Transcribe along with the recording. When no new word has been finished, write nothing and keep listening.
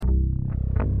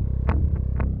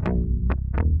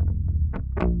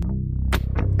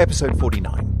Episode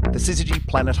 49, The Syzygy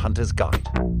Planet Hunter's Guide.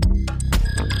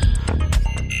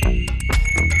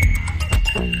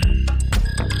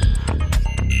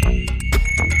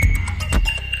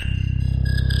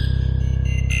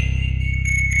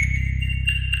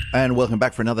 And welcome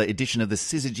back for another edition of the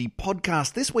Syzygy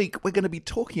podcast. This week, we're going to be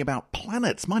talking about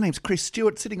planets. My name's Chris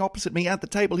Stewart. Sitting opposite me at the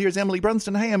table here is Emily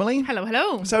Brunston. Hey, Emily. Hello,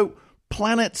 hello. So,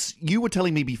 planets, you were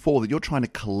telling me before that you're trying to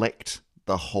collect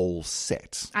the whole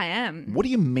set. I am. What do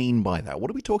you mean by that?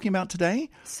 What are we talking about today?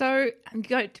 So I'm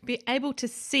going to be able to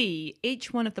see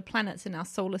each one of the planets in our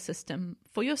solar system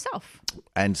for yourself.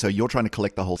 And so you're trying to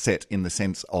collect the whole set in the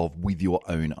sense of with your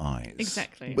own eyes.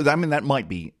 Exactly. But I mean, that might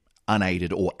be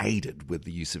unaided or aided with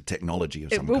the use of technology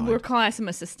of some kind. It will require some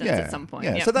assistance at some point.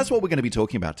 Yeah. Yep. So that's what we're going to be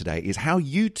talking about today, is how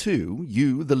you too,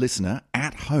 you, the listener,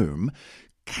 at home,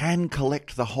 can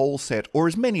collect the whole set, or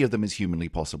as many of them as humanly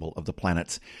possible, of the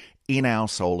planets in our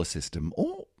solar system,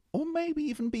 or maybe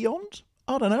even beyond.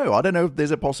 I don't know. I don't know if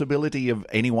there's a possibility of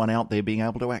anyone out there being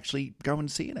able to actually go and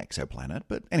see an exoplanet.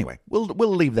 But anyway, we'll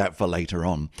leave that for later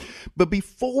on. But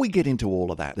before we get into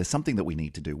all of that, there's something that we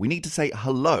need to do. We need to say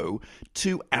hello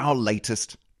to our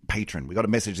latest patron. We got a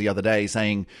message the other day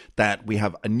saying that we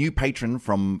have a new patron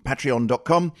from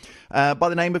patreon.com by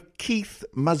the name of Keith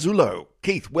Mazzullo.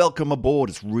 Keith, welcome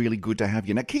aboard. It's really good to have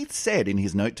you. Now, Keith said in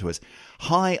his note to us,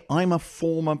 "Hi, I'm a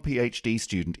former PhD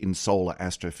student in solar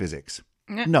astrophysics."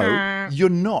 No, you're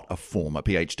not a former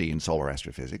PhD in solar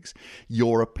astrophysics.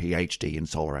 You're a PhD in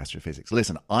solar astrophysics.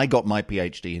 Listen, I got my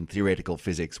PhD in theoretical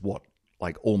physics,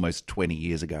 like almost 20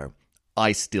 years ago.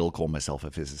 I still call myself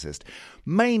a physicist,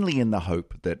 mainly in the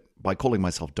hope that by calling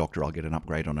myself doctor, I'll get an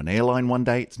upgrade on an airline one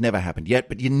day. It's never happened yet,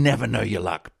 but you never know your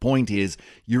luck. Point is,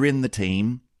 you're in the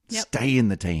team. Yep. Stay in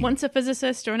the team. Once a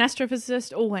physicist or an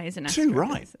astrophysicist, always an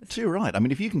astrophysicist. Too right. I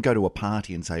mean, if you can go to a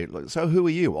party and say, "So who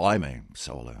are you?" "I'm a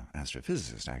solar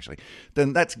astrophysicist, actually,"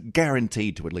 then that's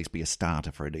guaranteed to at least be a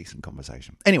starter for a decent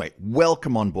conversation. Anyway,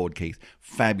 welcome on board, Keith.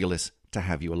 Fabulous to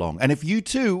have you along. And if you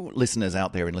too, listeners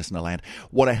out there in Listenerland,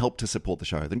 want to help to support the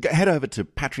show, then head over to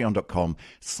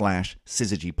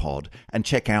patreon.com/syzygypod and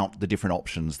check out the different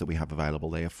options that we have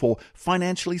available there for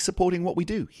financially supporting what we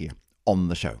do here on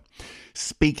the show.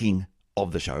 Speaking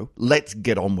of the show, let's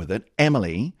get on with it.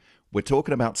 Emily, we're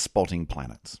talking about spotting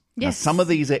planets. Yes. Now, some of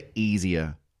these are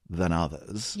easier than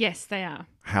others. Yes, they are.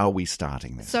 How are we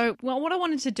starting this? So, what I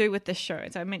wanted to do with this show,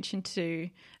 as I mentioned to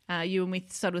you, and we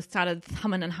sort of started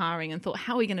humming and hawing and thought,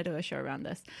 how are we going to do a show around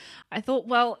this? I thought,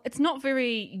 well, it's not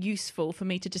very useful for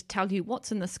me to just tell you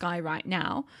what's in the sky right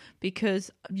now,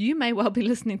 because you may well be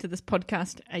listening to this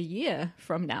podcast a year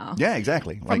from now. Yeah,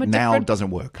 exactly. From like now doesn't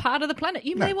work. Part of the planet.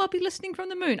 You may well be listening from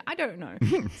the moon. I don't know.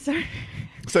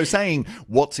 So saying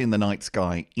what's in the night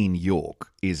sky in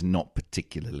York is not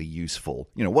particularly useful.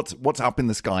 You know, what's up in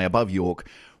the sky above York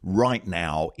right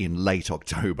now in late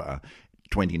October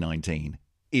 2019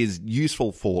 is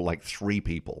useful for like 3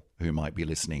 people who might be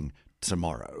listening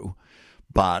tomorrow.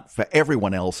 But for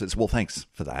everyone else, it's, well, thanks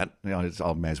for that. You know,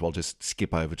 I may as well just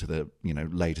skip over to the,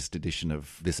 latest edition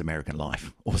of This American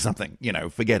Life or something.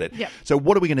 Forget it. Yep. So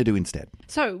what are we going to do instead?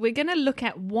 So we're going to look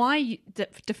at why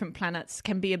different planets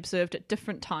can be observed at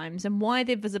different times and why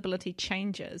their visibility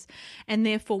changes. And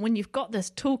therefore, when you've got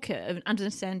this toolkit of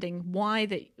understanding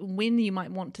when you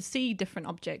might want to see different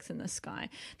objects in the sky,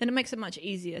 then it makes it much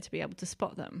easier to be able to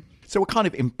spot them. So we're kind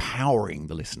of empowering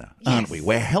the listener, aren't we?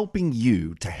 We're helping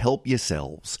you to help yourselves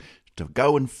to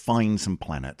go and find some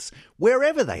planets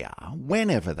wherever they are,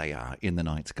 whenever they are in the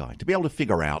night sky, to be able to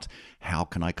figure out how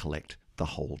can I collect the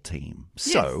whole team.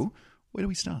 Yes. So where do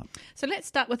we start? So let's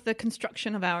start with the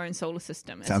construction of our own solar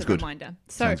system as Sounds a good. reminder.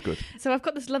 Sounds good. So I've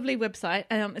got this lovely website.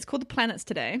 It's called The Planets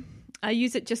Today. I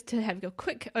use it just to have a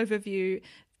quick overview.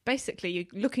 Basically, you're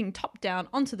looking top down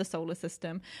onto the solar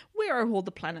system. Where are all the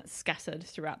planets scattered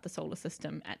throughout the solar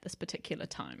system at this particular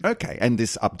time? Okay, and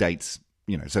this updates,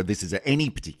 so this is at any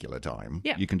particular time.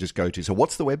 Yeah. You can just go to. So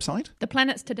what's the website?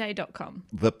 Theplanetstoday.com.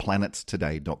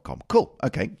 Theplanetstoday.com. Cool.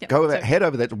 Okay. Yep. Head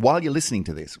over there. While you're listening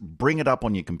to this, bring it up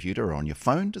on your computer or on your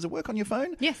phone. Does it work on your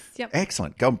phone? Yes. Yep.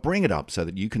 Excellent. Go and bring it up so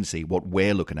that you can see what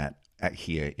we're looking at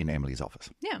here in Emily's office.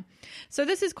 Yeah. So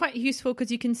this is quite useful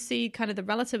because you can see kind of the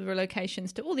relative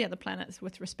locations to all the other planets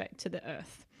with respect to the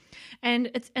Earth.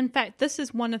 And it's, in fact, this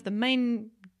is one of the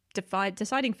main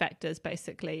deciding factors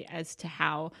basically as to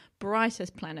how bright this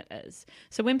planet is.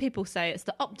 So when people say it's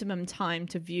the optimum time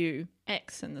to view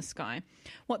X in the sky,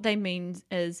 what they mean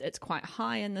is it's quite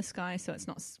high in the sky, so it's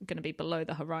not going to be below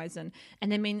the horizon,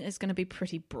 and they mean it's going to be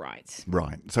pretty bright.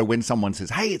 Right. So when someone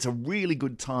says, hey, it's a really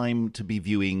good time to be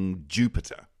viewing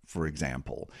Jupiter, for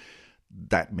example,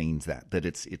 that means that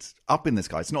it's up in the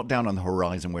sky. It's not down on the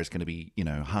horizon where it's going to be,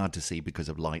 hard to see because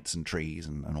of lights and trees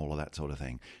and all of that sort of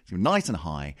thing. It's nice and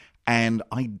high, and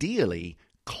ideally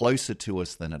closer to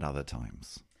us than at other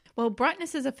times. Well,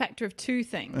 brightness is a factor of two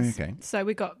things. Okay. So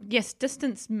we got, yes,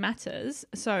 distance matters.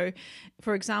 So,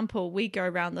 for example, we go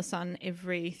around the sun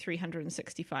every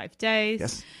 365 days.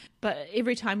 Yes. But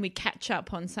every time we catch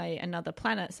up on, say, another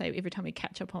planet, say every time we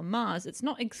catch up on Mars, it's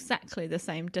not exactly the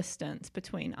same distance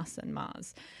between us and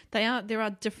Mars. There are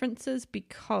differences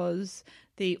because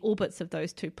the orbits of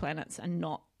those two planets are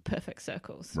not perfect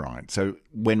circles. Right. So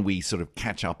when we sort of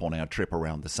catch up on our trip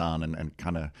around the sun and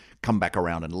kind of come back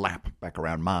around and lap back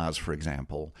around Mars, for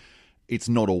example, it's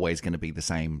not always going to be the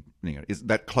same.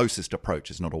 That closest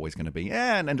approach is not always going to be,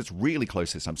 and it's really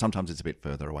closest. Sometimes it's a bit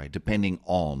further away, depending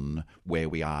on where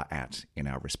we are at in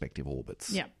our respective orbits.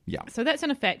 Yeah. Yeah. So that's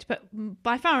an effect, but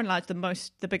by far and large,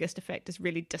 the biggest effect is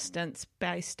really distance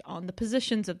based on the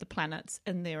positions of the planets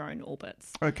in their own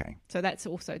orbits. Okay. So that's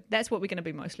what we're going to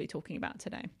be mostly talking about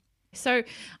today. So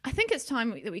I think it's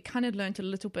time that we kind of learned a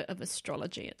little bit of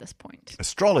astrology at this point.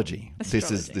 Astrology. This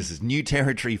is new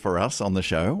territory for us on the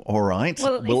show. All right.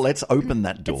 Well, let's open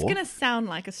that door. It's going to sound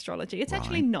like astrology. It's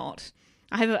actually not.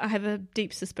 I have a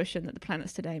deep suspicion that the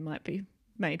planets today might be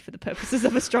made for the purposes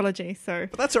of astrology.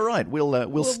 But that's all right.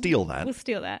 We'll steal that. We'll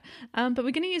steal that. But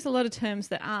we're going to use a lot of terms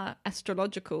that are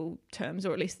astrological terms,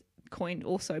 or at least coined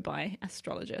also by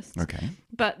astrologists. Okay.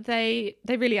 But they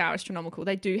really are astronomical.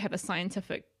 They do have a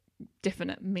scientific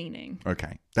definite meaning.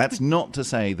 Okay. That's not to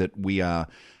say that we are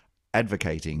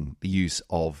advocating the use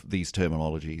of these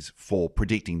terminologies for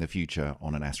predicting the future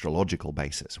on an astrological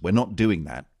basis. We're not doing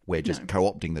that. We're just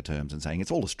co-opting the terms and saying it's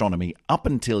all astronomy up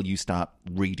until you start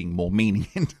reading more meaning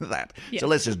into that. Yes. So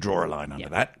let's just draw a line under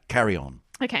that. Carry on.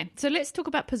 Okay, so let's talk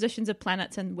about positions of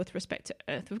planets and with respect to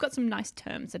Earth. We've got some nice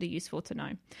terms that are useful to know.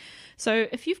 So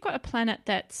if you've got a planet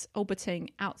that's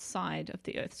orbiting outside of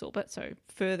the Earth's orbit, so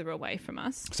further away from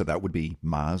us. So that would be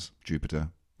Mars, Jupiter,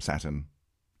 Saturn,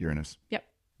 Uranus. Yep.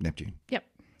 Neptune. Yep.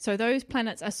 So those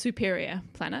planets are superior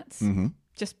planets. Mm-hmm.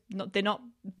 They're not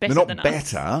better they're not than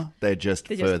better, us. They're just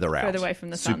further out. Further away from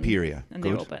the sun. Superior. And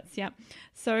their orbits, yeah.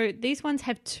 So these ones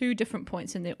have two different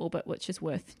points in their orbit, which is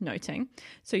worth noting.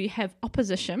 So you have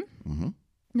opposition. Mm-hmm.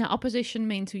 Now, opposition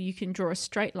means you can draw a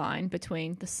straight line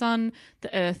between the sun,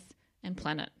 the Earth, and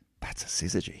planet. That's a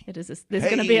syzygy. It is. There's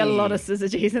going to be a lot of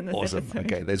syzygies in this episode.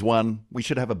 Okay, there's one. We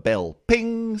should have a bell.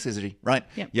 Ping, syzygy. Right?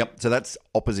 Yep. So that's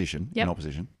opposition. Yep. In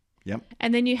opposition. Yep.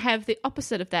 And then you have the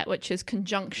opposite of that, which is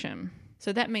conjunction.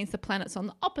 So that means the planet's on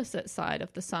the opposite side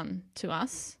of the sun to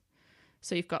us.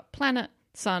 So you've got planet,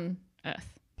 sun,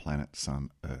 Earth. Planet,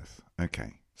 sun, Earth.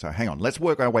 Okay. So hang on. Let's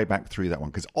work our way back through that one,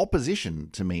 because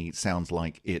opposition to me sounds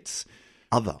like it's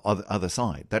other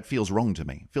side. That feels wrong to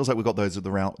me. Feels like we've got those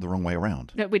the wrong way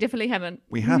around. No, we definitely haven't.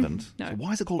 We haven't? No. So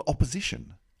why is it called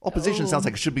opposition? Opposition sounds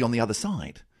like it should be on the other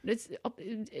side.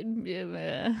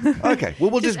 Okay,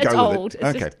 well, we'll just go with it.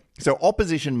 It's okay, so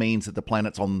opposition means that the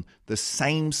planet's on the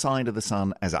same side of the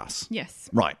sun as us. Yes.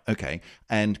 Right, okay.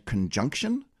 And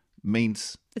conjunction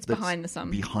means... It's behind the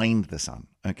sun. Behind the sun.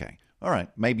 Okay. All right,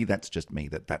 maybe that's just me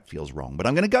that feels wrong. But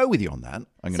I'm going to go with you on that.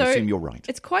 I'm going to assume you're right.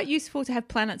 It's quite useful to have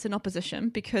planets in opposition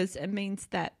because it means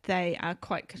that they are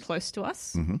quite close to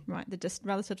us, right? The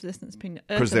relative distance between Earth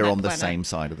and because they're on planet, the same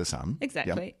side of the sun.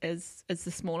 Exactly, is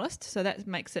the smallest. So that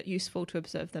makes it useful to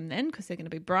observe them then because they're going to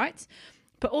be bright.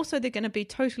 But also they're going to be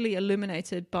totally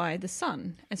illuminated by the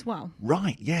sun as well.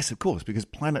 Right, yes, of course, because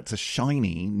planets are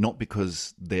shiny not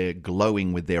because they're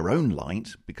glowing with their own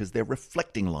light, because they're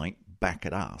reflecting light back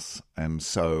at us. And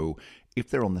so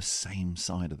if they're on the same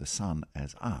side of the sun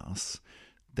as us,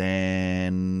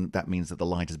 then that means that the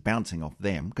light is bouncing off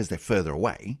them because they're further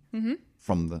away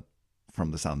from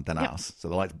the sun than us. So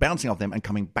the light's bouncing off them and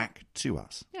coming back to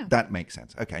us. Yeah. That makes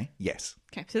sense. Okay, yes.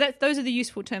 Okay, so those are the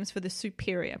useful terms for the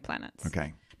superior planets.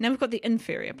 Okay. Now we've got the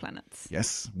inferior planets.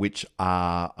 Yes, which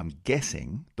are, I'm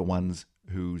guessing, the ones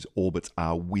whose orbits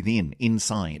are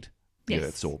inside the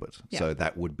Earth's orbit. Yep. So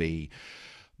that would be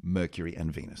Mercury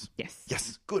and Venus. Yes.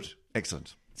 Yes, good.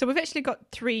 Excellent. So we've actually got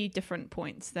 3 different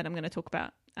points that I'm going to talk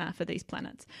about for these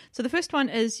planets. So the first one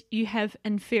is you have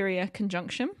inferior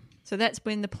conjunction. So that's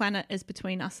when the planet is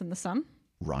between us and the sun.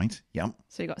 Right, yeah.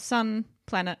 So you've got sun,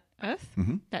 planet, Earth.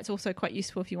 Mm-hmm. That's also quite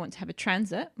useful if you want to have a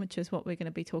transit, which is what we're going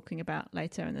to be talking about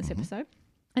later in this episode.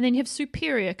 And then you have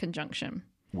superior conjunction.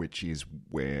 Which is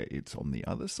where it's on the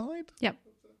other side? Yep.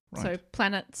 Right. So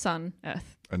planet, sun,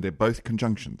 Earth. And they're both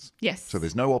conjunctions? Yes. So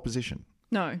there's no opposition?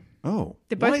 No. Oh.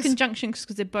 They're both conjunctions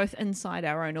because they're both inside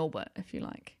our own orbit, if you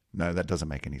like. No, that doesn't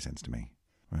make any sense to me.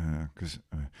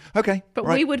 Okay. But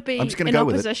right. we would be I'm just gonna in go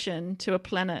with it. opposition to a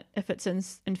planet if it's in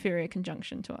inferior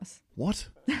conjunction to us. What?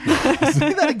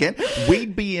 Say that again.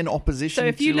 We'd be in opposition. So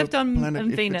if you to lived a on planet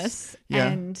if Venus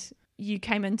and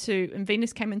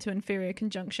Venus came into inferior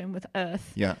conjunction with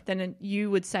Earth, then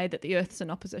you would say that the Earth's in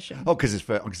opposition. Oh, because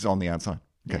it's on the outside.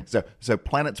 Okay. Yeah. So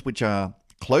planets which are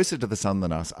closer to the sun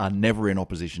than us are never in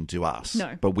opposition to us.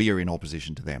 No. But we are in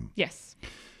opposition to them. Yes.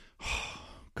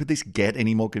 Could this get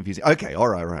any more confusing? Okay, all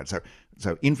right.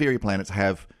 So inferior planets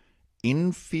have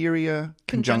inferior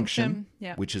conjunction,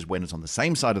 which is when it's on the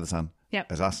same side of the sun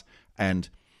as us, and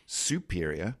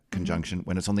superior conjunction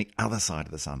when it's on the other side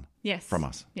of the sun from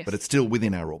us. Yes. But it's still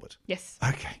within our orbit. Yes.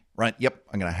 Okay, right. Yep,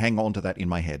 I'm going to hang on to that in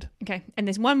my head. Okay, and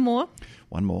there's one more.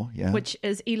 One more, yeah. Which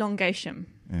is elongation.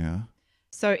 Yeah.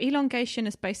 So elongation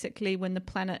is basically when the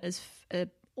planet is...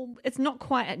 it's not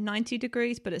quite at 90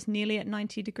 degrees, but it's nearly at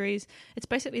 90 degrees. It's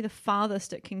basically the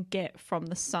farthest it can get from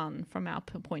the sun from our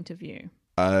point of view.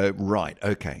 Right,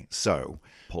 okay. So,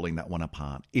 pulling that one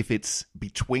apart, if it's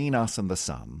between us and the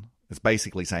sun, it's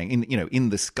basically saying, in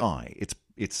the sky,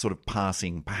 it's sort of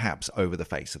passing perhaps over the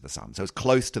face of the sun. So it's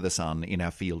close to the sun in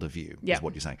our field of view, is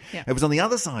what you're saying. Yep. If it was on the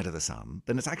other side of the sun,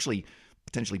 then it's actually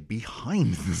potentially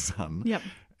behind the sun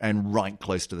and right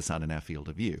close to the sun in our field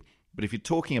of view. But if you're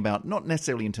talking about not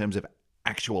necessarily in terms of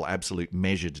actual absolute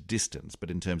measured distance,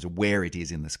 but in terms of where it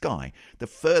is in the sky, the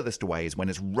furthest away is when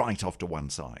it's right off to one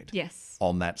side. Yes.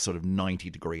 On that sort of 90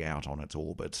 degree out on its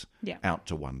orbit, out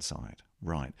to one side.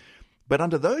 Right. But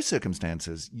under those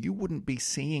circumstances, you wouldn't be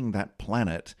seeing that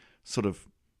planet sort of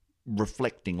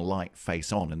reflecting light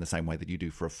face on in the same way that you do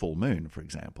for a full moon, for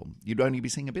example. You'd only be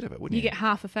seeing a bit of it, wouldn't you? You get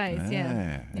half a phase,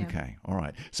 yeah. Okay, all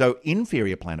right. So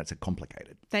inferior planets are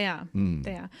complicated. They are.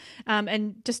 They are.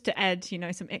 And just to add,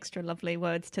 some extra lovely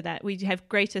words to that, we have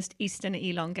greatest eastern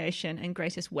elongation and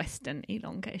greatest western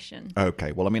elongation.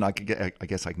 Okay, well, I mean, I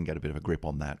guess I can get a bit of a grip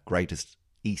on that. Greatest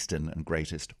eastern and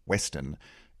greatest western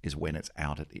is when it's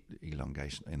out at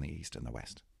elongation in the east and the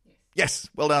west. Yes,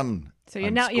 well done. So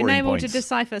you're able to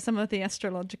decipher some of the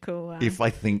astrological. If I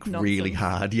think nonsense. really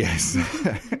hard, yes.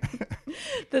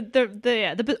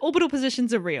 the orbital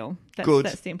positions are real. Good.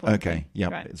 That's the important thing. Okay. Yeah.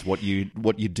 Right. It's what you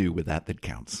do with that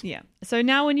counts. Yeah. So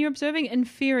now when you're observing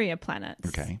inferior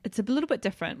planets, it's a little bit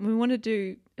different.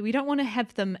 We don't want to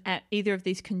have them at either of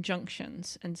these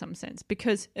conjunctions in some sense,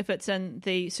 because if it's in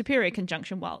the superior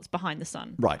conjunction, well, it's behind the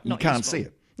sun. Right. You can't see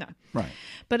it. No. Right.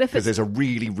 But because there's a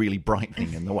really, really bright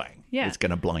thing in the way. It's going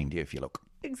to blind you if you look.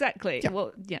 Exactly. Yeah.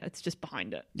 Well, it's just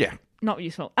behind it. Yeah. Not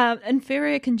useful.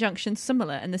 Inferior conjunction,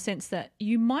 similar in the sense that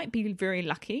you might be very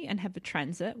lucky and have a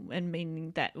transit, and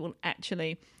meaning that will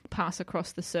actually pass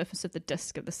across the surface of the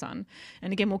disk of the sun.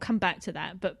 And again, we'll come back to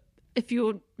that. But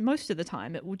most of the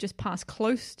time, it will just pass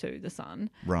close to the sun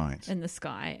in the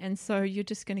sky. And so you're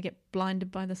just going to get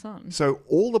blinded by the sun. So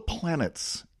all the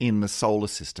planets in the solar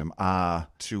system are,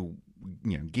 to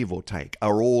give or take,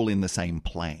 are all in the same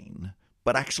plane.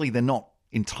 But actually, they're not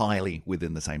entirely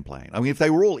within the same plane. I mean, if they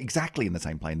were all exactly in the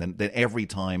same plane, then every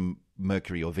time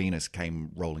Mercury or Venus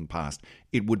came rolling past,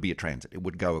 it would be a transit. It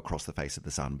would go across the face of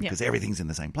the sun because everything's in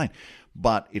the same plane.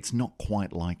 But it's not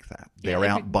quite like that. They're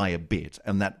out by a bit,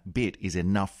 and that bit is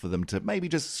enough for them to maybe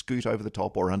just scoot over the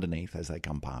top or underneath as they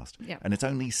come past. Yep. And it's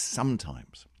only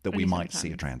sometimes that we might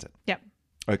see a transit. Yep.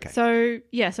 Okay. So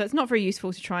it's not very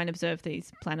useful to try and observe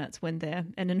these planets when they're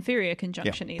in inferior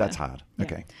conjunction either. That's hard. Yeah.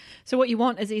 Okay. So what you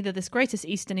want is either this greatest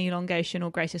eastern elongation or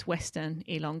greatest western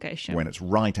elongation. When it's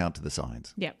right out to the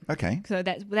sides. Yeah. Okay. So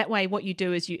that way what you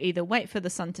do is you either wait for the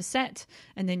sun to set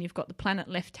and then you've got the planet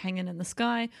left hanging in the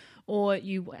sky, or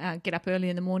you get up early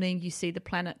in the morning, you see the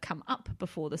planet come up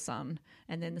before the sun,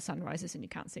 and then the sun rises and you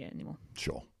can't see it anymore.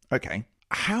 Sure. Okay.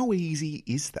 How easy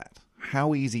is that?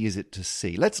 How easy is it to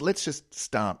see? Let's just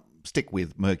stick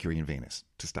with Mercury and Venus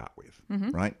to start with,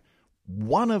 right?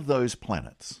 One of those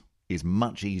planets is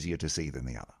much easier to see than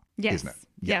the other, isn't it?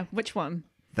 Yeah. Which one?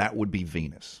 That would be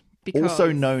Venus, because...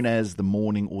 also known as the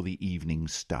morning or the evening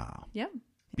star. Yeah.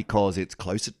 Because it's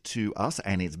closer to us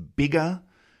and it's bigger,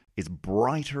 it's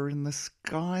brighter in the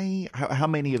sky. How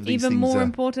many of these things? Even more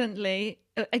importantly,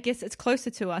 I guess it's closer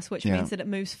to us, which means that it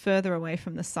moves further away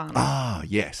from the sun. Ah,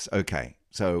 yes. Okay.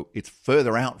 So it's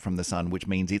further out from the sun, which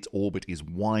means its orbit is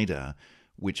wider,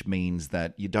 which means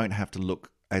that you don't have to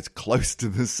look as close to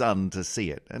the sun to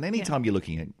see it. And anytime you're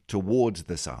looking towards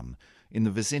the sun, in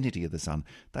the vicinity of the sun,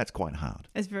 that's quite hard.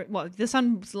 The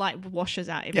sun's light washes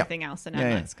out everything else in our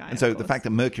night sky. And so the fact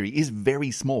that Mercury is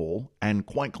very small and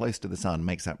quite close to the sun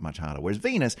makes that much harder. Whereas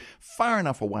Venus, far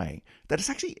enough away that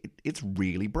it's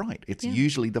really bright. It's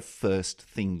usually the first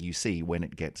thing you see when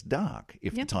it gets dark,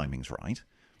 if the timing's right.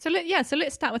 So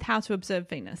let's start with how to observe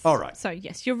Venus. All right. So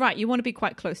yes, you're right. You want to be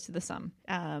quite close to the sun.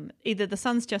 Either the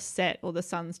sun's just set or the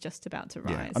sun's just about to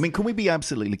rise. Yeah. I mean, can we be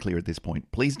absolutely clear at this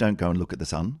point? Please don't go and look at the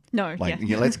sun. No.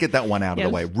 Let's get that one out of Yeah. the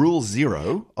way. Rule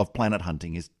 0 of planet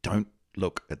hunting is don't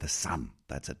look at the sun.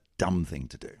 That's a dumb thing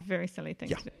to do. Very silly thing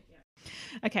Yeah. to do.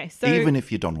 Yeah. Okay, so Even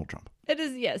if you're Donald Trump. it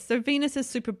is, yes. So Venus is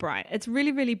super bright. It's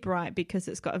really, really bright because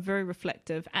it's got a very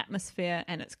reflective atmosphere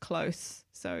and it's close.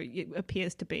 So it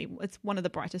appears to be, it's one of the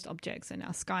brightest objects in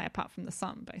our sky apart from the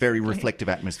sun, basically. Very reflective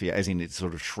atmosphere, as in it's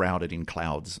sort of shrouded in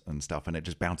clouds and stuff, and it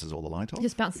just bounces all the light off. It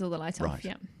just bounces all the light off, Right,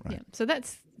 yeah. right. Yeah.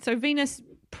 So Venus,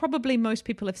 probably most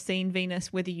people have seen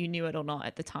Venus whether you knew it or not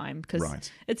at the time because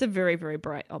Right. it's a very, very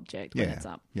bright object when it's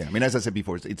up. Yeah, I mean, as I said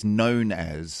before, it's known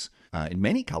as, in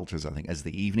many cultures, I think, as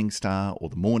the evening star or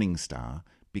the morning star,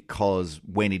 because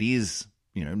when it is,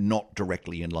 not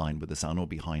directly in line with the sun or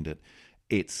behind it,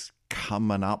 it's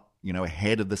coming up,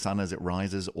 ahead of the sun as it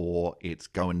rises, or it's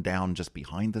going down just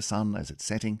behind the sun as it's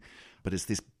setting. But it's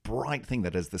this bright thing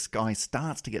that as the sky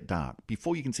starts to get dark,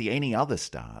 before you can see any other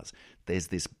stars, there's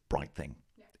this bright thing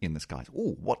in the skies.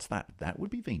 Oh, what's that? That would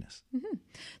be Venus. Mm-hmm.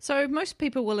 So most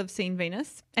people will have seen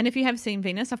Venus. And if you have seen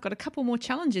Venus, I've got a couple more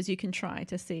challenges you can try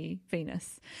to see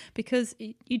Venus. Because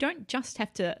you don't just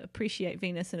have to appreciate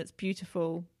Venus and its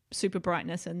beautiful super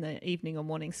brightness in the evening or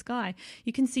morning sky.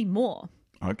 You can see more.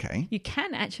 Okay. You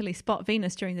can actually spot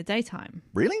Venus during the daytime.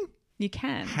 Really? You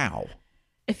can. How?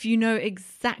 If you know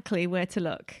exactly where to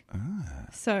look.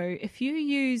 So if you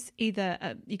use you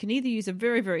can either use a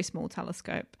very, very small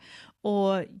telescope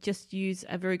or just use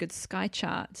a very good sky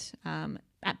chart.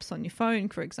 Apps on your phone,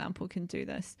 for example, can do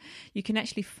this. You can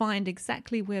actually find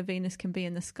exactly where Venus can be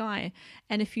in the sky.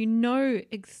 And if you know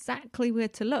exactly where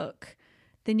to look,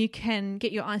 then you can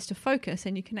get your eyes to focus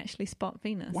and you can actually spot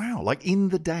Venus. Wow, like in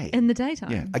the day. In the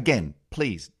daytime. Yeah. Again,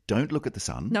 please don't look at the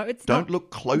sun. No, it's don't not.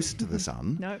 look close to the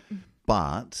sun. No.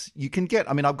 But you can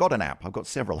I've got an app. I've got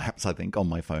several apps, I think, on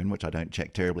my phone, which I don't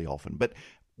check terribly often. But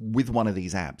with one of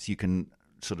these apps, you can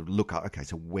sort of look up, okay,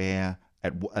 so where,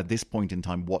 at this point in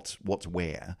time, what's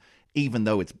where, even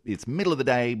though it's middle of the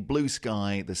day, blue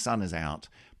sky, the sun is out,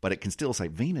 but it can still say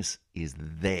Venus is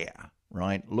there,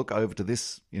 right? Look over to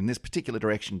this, in this particular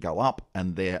direction, go up,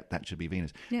 and there, that should be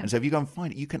Venus. Yeah. And so if you go and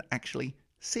find it, you can actually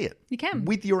see it. You can.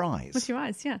 With your eyes. With your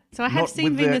eyes, yeah. So I have Not seen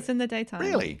with Venus in the daytime.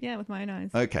 Really? Yeah, with my own eyes.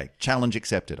 Okay, challenge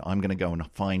accepted. I'm going to go and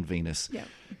find Venus Yeah.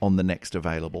 on the next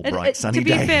available bright sunny to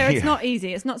be day. fair, it's Yeah. not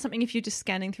easy. It's not something if you're just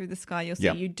scanning through the sky you'll see.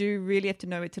 Yeah. You do really have to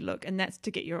know where to look, and that's to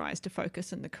get your eyes to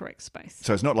focus in the correct space.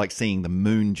 So it's not like seeing the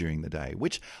moon during the day,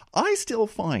 which I still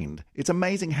find it's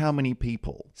amazing how many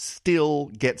people still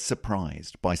get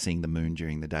surprised by seeing the moon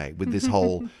during the day with this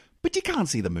whole, but you can't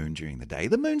see the moon during the day.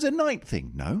 The moon's a night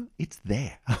thing. No, it's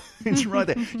there. It's right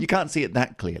there. You can't see it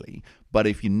that clearly, but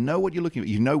if you know what you're looking at,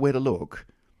 you know where to look,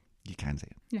 you can see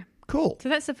it. Yeah. Cool. So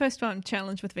that's the first one,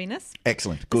 challenge with Venus.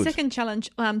 Excellent. The Good. second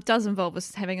challenge does involve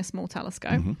us having a small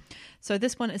telescope. So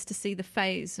this one is to see the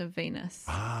phase of Venus.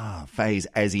 Phase,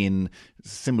 as in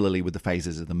similarly with the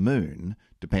phases of the moon,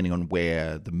 depending on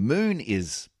where the moon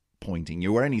is pointing,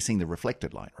 you're only seeing the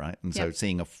reflected light, right? And so Yep.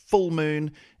 seeing a full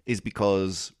moon is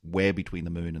because we're between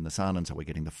the moon and the sun, and so we're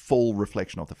getting the full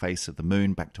reflection of the face of the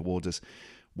moon back towards us.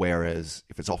 Whereas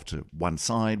if it's off to one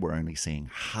side, we're only seeing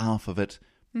half of it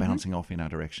bouncing off in our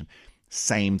direction.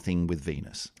 Same thing with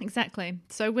Venus. Exactly.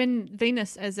 So when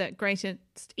Venus is at greatest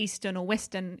eastern or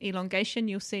western elongation,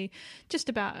 you'll see just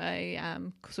about a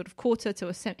sort of quarter to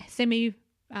a semi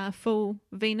full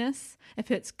Venus. If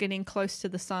it's getting close to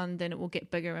the sun, then it will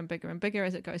get bigger and bigger and bigger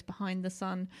as it goes behind the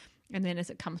sun. And then as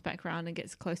it comes back around and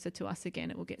gets closer to us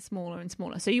again, it will get smaller and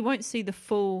smaller. So you won't see the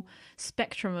full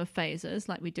spectrum of phases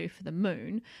like we do for the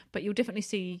moon, but you'll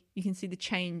definitely you can see the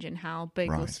change in how big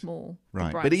or Right. small the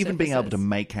Right. bright But even being able surface to is.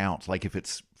 make out, like if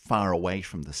it's far away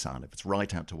from the sun, if it's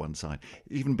right out to one side,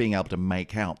 even being able to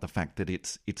make out the fact that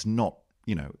it's not,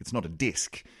 it's not a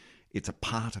disk, it's a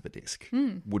part of a disk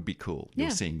would be cool. You're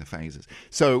Yeah. seeing the phases.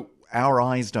 So our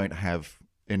eyes don't have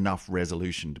enough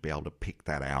resolution to be able to pick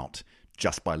that out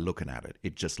just by looking at it.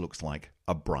 It just looks like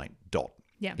a bright dot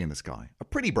Yeah. in the sky. A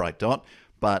pretty bright dot,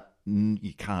 but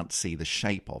you can't see the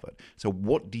shape of it. So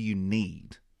what do you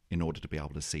need in order to be able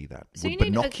to see that? So Would you need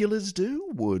binoculars do?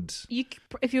 Would...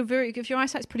 If your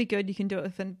eyesight's pretty good, you can do it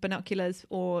with binoculars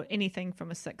or anything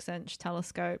from a 6-inch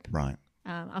telescope. Right.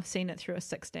 I've seen it through a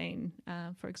 16,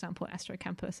 for example, Astro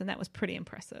Campus, and that was pretty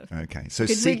impressive. Okay. So You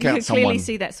could seek you out could someone... clearly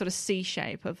see that sort of C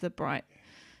shape of the bright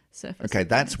surface. Okay, of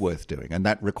that's Venus. worth doing. And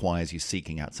that requires you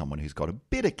seeking out someone who's got a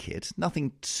bit of kit,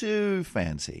 nothing too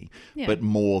fancy, Yeah. but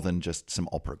more than just some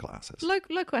opera glasses.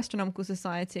 Local astronomical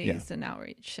societies Yeah. and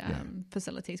outreach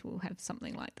facilities will have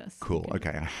something like this. Cool.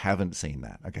 Okay, I haven't seen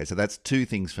that. Okay, so that's two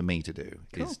things for me to do,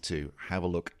 Cool. is to have a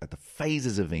look at the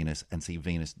phases of Venus and see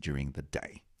Venus during the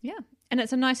day. Yeah. And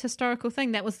it's a nice historical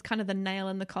thing. That was kind of the nail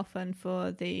in the coffin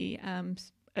for the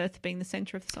Earth being the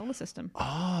center of the solar system.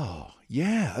 Oh,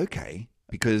 yeah, okay.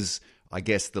 Because I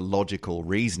guess the logical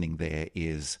reasoning there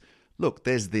is, look,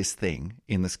 there's this thing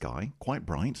in the sky, quite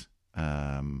bright,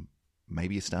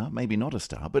 maybe a star, maybe not a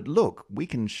star, but look, we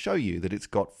can show you that it's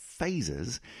got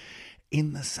phases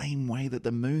in the same way that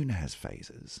the moon has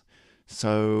phases.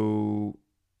 So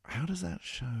how does that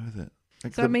show that?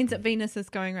 Like So it means that Venus is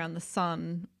going around the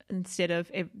sun instead of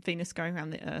Venus going around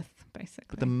the Earth, basically.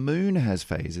 But the moon has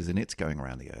phases and it's going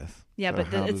around the Earth. Yeah, So but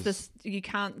how it's does- this. You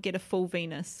can't get a full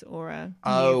Venus or a new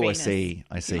Oh, Venus, I see.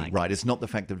 if you like. Right. It's not the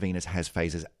fact that Venus has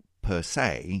phases per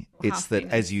se. It's Half that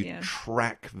Venus, as you yeah.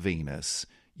 track Venus,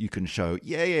 you can show, but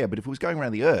if it was going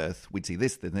around the Earth, we'd see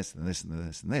this, then this, then this, and then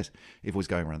this, and this. If it was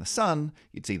going around the sun,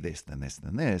 you'd see this, then this,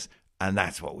 then this. And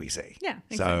that's what we see. Yeah,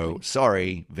 So, exactly.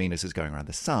 sorry, Venus is going around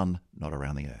the sun, not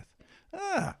around the Earth.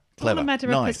 Ah, It's all clever. a matter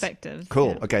of Nice. perspective.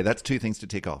 Cool. Yeah. Okay, that's two things to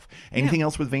tick off. Anything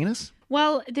else with Venus?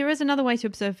 Well, there is another way to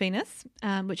observe Venus,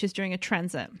 which is during a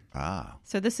transit. Ah,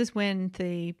 So this is when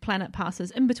the planet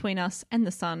passes in between us and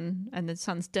the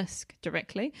sun's disk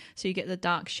directly. So you get the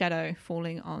dark shadow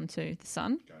falling onto the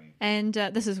sun. And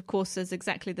this is, of course, is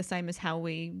exactly the same as how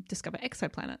we discover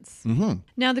exoplanets. Mm-hmm.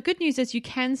 Now, the good news is you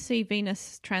can see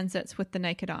Venus transits with the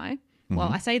naked eye. Well,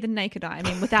 I say the naked eye. I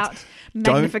mean, without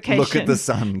magnification. Don't look at the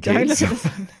sun, kids. Don't look at the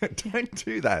sun. Don't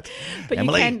do that. But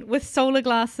Emily. you can, with solar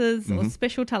glasses or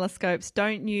special telescopes,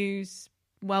 don't use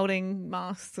welding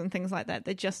masks and things like that.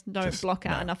 They just don't block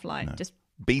out enough light. Just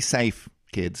Be safe,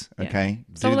 kids, yeah. okay?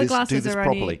 Solar do glasses this are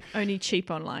properly. only cheap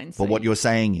online. But what you're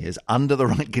saying is, under the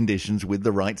right conditions, with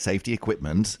the right safety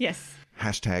equipment, Yes.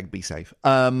 hashtag be safe,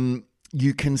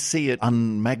 you can see it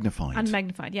unmagnified.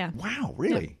 Unmagnified, yeah. Wow,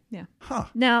 really? Yeah. Huh.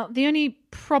 Now, the only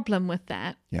problem with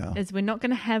that Yeah. is we're not going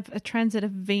to have a transit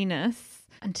of Venus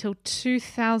until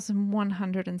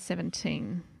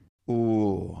 2117.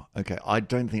 Ooh, okay. I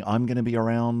don't think I'm going to be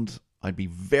around. I'd be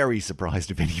very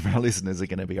surprised if any of our listeners are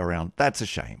going to be around. That's a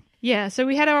shame. Yeah, so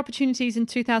we had our opportunities in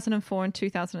 2004 and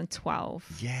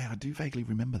 2012. Yeah, I do vaguely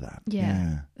remember that.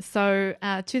 Yeah. So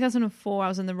 2004, I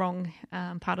was in the wrong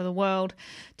part of the world.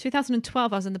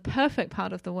 2012, I was in the perfect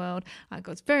part of the world. I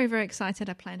was very, very excited.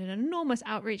 I planned an enormous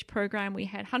outreach program. We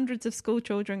had hundreds of school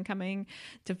children coming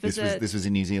to visit. This was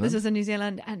in New Zealand? This was in New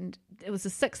Zealand, and it was the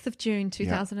 6th of June,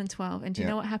 2012. And do you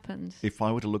know what happened? If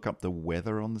I were to look up the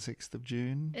weather on the 6th of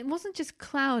June. It wasn't just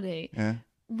cloudy. Yeah.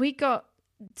 We got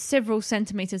several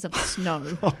centimetres of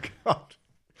snow. Oh, God.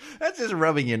 That's just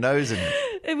rubbing your nose in it.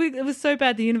 It was so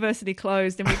bad the university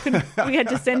closed and we had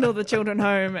to send all the children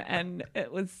home, and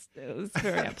it was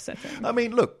very upsetting. I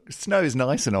mean, look, snow's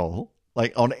nice and all.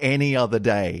 Like on any other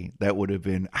day, that would have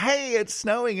been, hey, it's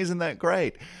snowing, isn't that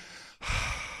great?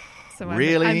 So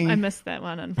Really? I missed that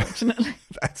one, unfortunately.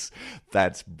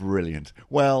 That's brilliant.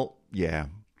 Well, yeah.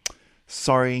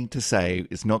 Sorry to say,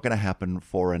 it's not going to happen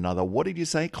for another, what did you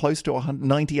say, close to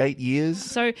 98 years?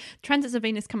 So transits of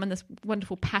Venus come in this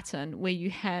wonderful pattern where you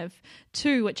have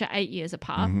two which are 8 years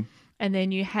apart, Mm-hmm. and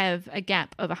then you have a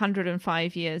gap of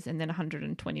 105 years and then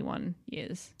 121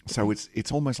 years. So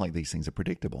it's almost like these things are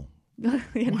predictable.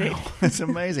 Indeed. Wow, that's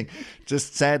amazing.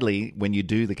 Just sadly, when you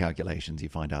do the calculations, you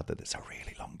find out that there's a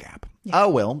really long gap. Yeah. Oh,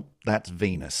 well, that's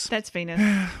Venus. That's Venus.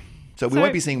 So we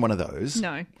won't be seeing one of those.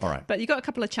 No. All right. But you've got a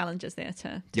couple of challenges there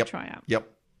to try out. Yep.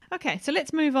 Okay, so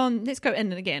let's move on. Let's go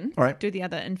in again. All right. Do the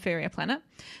other inferior planet.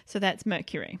 So that's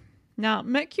Mercury. Now,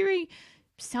 Mercury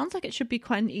sounds like it should be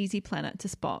quite an easy planet to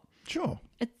spot. Sure.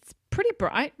 It's pretty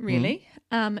bright, really.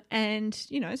 And,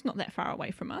 it's not that far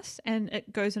away from us. And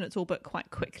it goes in its orbit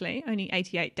quite quickly, only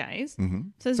 88 days. Mm-hmm.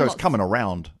 So it's coming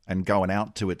around and going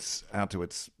out to its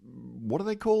what are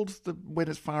they called? When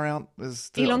it's far out?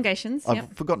 Elongations.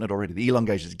 I've forgotten it already. The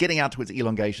elongations. Getting out to its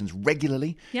elongations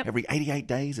regularly. Yep. Every 88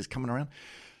 days it's coming around.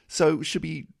 So it should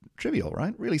be trivial,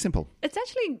 right? Really simple. It's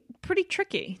actually pretty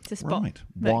tricky to spot. Right.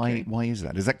 Mercury. Why is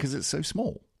that? Is that because it's so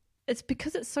small? It's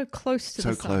because it's so close to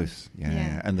the sun. So close.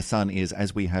 Yeah. And the sun is,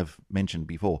 as we have mentioned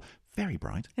before, very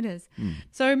bright. It is.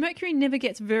 So Mercury never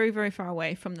gets very, very far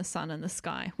away from the sun in the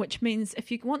sky, which means if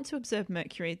you want to observe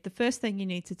Mercury, the first thing you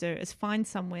need to do is find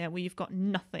somewhere where you've got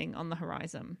nothing on the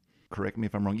horizon. Correct me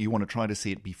if I'm wrong. You want to try to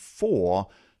see it before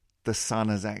the sun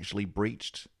has actually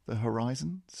breached the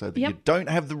horizon, so that you don't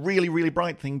have the really, really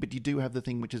bright thing, but you do have the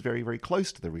thing which is very, very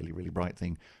close to the really, really bright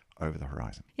thing over the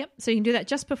horizon. Yep. So you can do that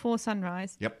just before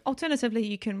sunrise. Yep. Alternatively,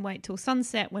 you can wait till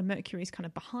sunset when Mercury's kind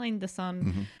of behind the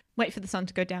sun, wait for the sun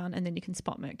to go down, and then you can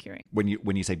spot Mercury. When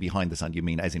you say behind the sun, you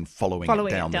mean as in following it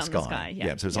down the sky.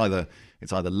 Yeah. So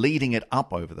it's either leading it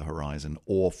up over the horizon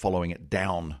or following it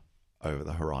down over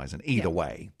the horizon. Either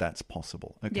way, that's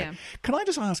possible. Okay. Yeah. Can I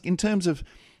just ask, in terms of,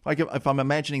 like, if I'm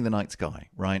imagining the night sky,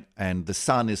 right, and the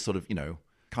sun is sort of,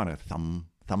 kind of thumb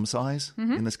size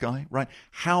in the sky, right?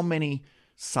 How many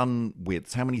sun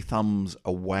widths, how many thumbs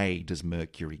away does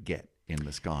Mercury get in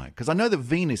the sky? Because I know that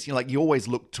Venus, you always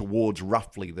look towards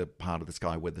roughly the part of the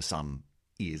sky where the sun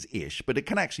is-ish, but it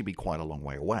can actually be quite a long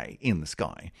way away in the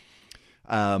sky.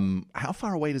 How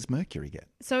far away does Mercury get?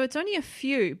 So it's only a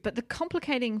few, but the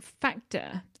complicating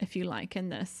factor, if you like, in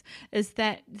this is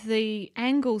that the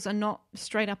angles are not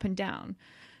straight up and down.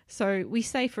 So we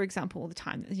say, for example, all the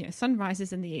time, sun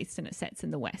rises in the east and it sets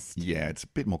in the west. Yeah, it's a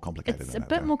bit more complicated than that. It's a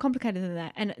bit more complicated than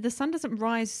that. And the sun doesn't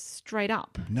rise straight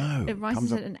up. No. It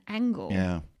rises at an angle.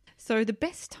 Yeah. So the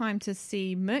best time to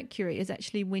see Mercury is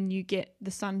actually when you get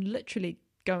the sun literally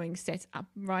going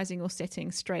rising or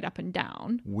setting straight up and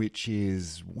down. Which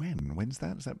is when? When's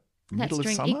that? Is that That's middle of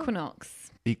during summer?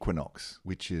 Equinox. Equinox,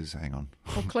 which is, hang on.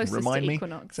 Or closest Remind to me,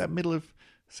 equinox. Is that middle of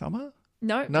summer?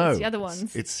 No, No. it's the other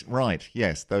ones. It's right,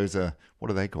 yes. Those are,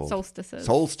 what are they called? Solstices.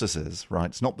 Solstices, right.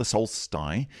 It's not the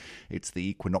solstice. It's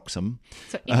the equinoxum.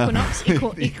 So equinox,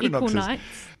 equal Equinoxes. nights.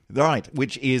 Right,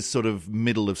 which is sort of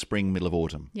middle of spring, middle of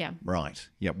autumn. Yeah. Right.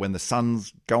 Yeah, when the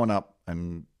sun's going up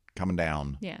and coming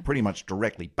down. Yeah. Pretty much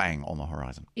directly bang on the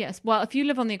horizon. Yes. Well, if you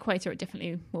live on the equator, it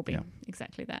definitely will be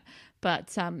exactly that.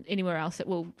 But anywhere else, it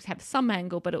will have some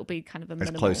angle, but it will be kind of a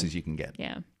minimal. As close as you can get.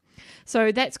 Yeah.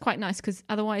 So that's quite nice because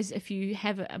otherwise, if you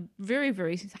have a very,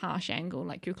 very harsh angle,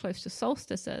 like you're close to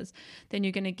solstices, then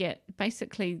you're going to get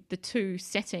basically the two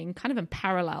setting kind of in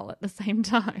parallel at the same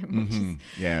time. Which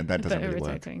is yeah, that doesn't really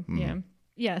irritating. work. Yeah.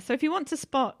 Yeah. So if you want to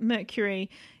spot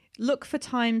Mercury, look for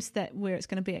times where it's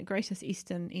going to be at greatest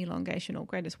eastern elongation or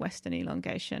greatest western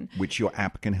elongation. Which your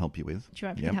app can help you with. Which your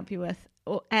app can help you with.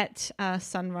 Or at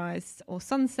sunrise or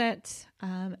sunset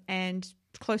and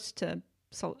close to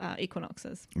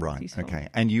equinoxes. Right, okay.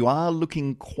 And you are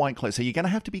looking quite close. So you're going to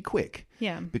have to be quick.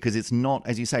 Yeah. Because it's not,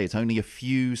 as you say, it's only a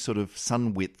few sort of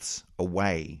sun widths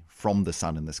away from the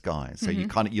sun in the sky. So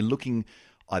you're looking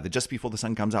either just before the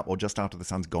sun comes up or just after the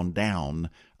sun's gone down.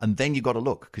 And then you've got to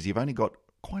look because you've only got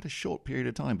quite a short period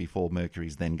of time before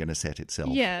Mercury's then going to set itself.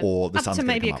 Yeah, or the up sun's to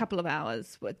maybe come a couple up. of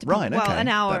hours. Right, well, okay. an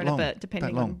hour That and long. a bit,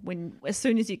 depending on when, as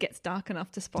soon as it gets dark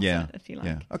enough to spot it, if you like.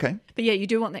 Yeah, okay. But yeah, you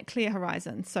do want that clear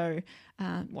horizon. So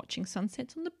watching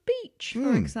sunsets on the beach,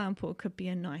 for example, could be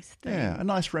a nice thing. Yeah, a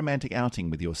nice romantic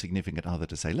outing with your significant other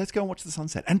to say, let's go and watch the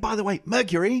sunset. And by the way,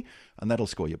 Mercury, and that'll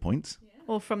score you points. Yeah.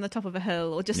 Or from the top of a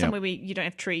hill, or just somewhere where you don't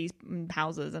have trees and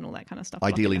houses and all that kind of stuff.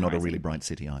 Ideally not a horizon. really bright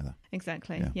city either.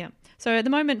 Exactly, yeah. So at the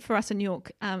moment for us in New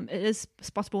York, it is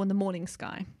spottable in the morning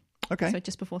sky. Okay. So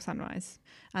just before sunrise.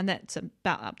 And that's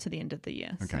about up to the end of the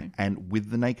year. Okay. So. And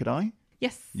with the naked eye?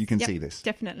 Yes. You can see this?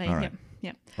 Definitely, All right.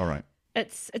 Yep. All right.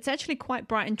 It's actually quite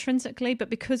bright intrinsically, but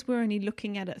because we're only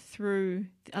looking at it through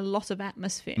a lot of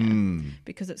atmosphere,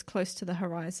 because it's close to the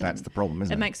horizon. That's the problem,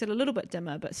 isn't it? It makes it a little bit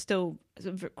dimmer, but still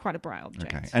quite a bright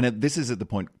object. Okay. And this is at the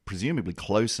point presumably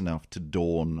close enough to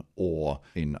dawn or,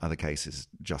 in other cases,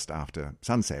 just after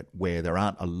sunset, where there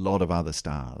aren't a lot of other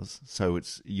stars. So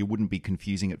you wouldn't be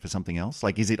confusing it for something else?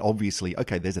 Like, is it obviously,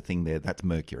 okay, there's a thing there, that's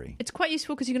Mercury. It's quite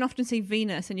useful because you can often see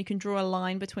Venus and you can draw a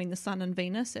line between the sun and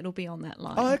Venus. It'll be on that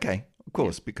line. Oh, okay. Of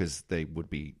course, because they would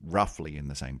be roughly in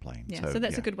the same plane. Yeah, so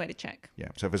that's a good way to check. Yeah,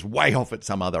 so if it's way off at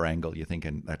some other angle, you're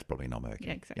thinking that's probably not Mercury.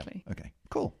 Yeah, exactly. Yeah. Okay,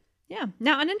 cool. Yeah.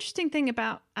 Now, an interesting thing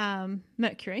about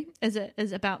Mercury is it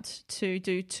is about to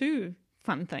do two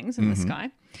fun things in the sky.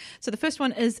 So the first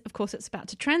one is, of course, it's about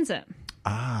to transit.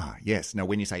 Ah, yes. Now,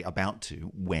 when you say about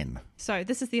to, when? So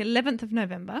this is the 11th of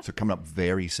November. So coming up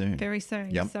very soon. Very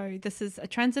soon. Yep. So this is a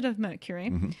transit of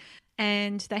Mercury.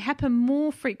 And they happen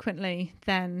more frequently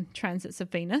than transits of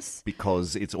Venus.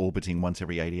 Because it's orbiting once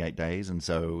every 88 days. And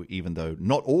so even though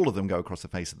not all of them go across the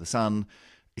face of the sun,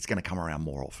 it's going to come around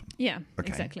more often. Yeah, Okay.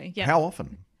 exactly. Yeah. How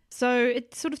often? So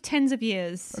it's sort of tens of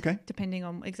years, Okay. depending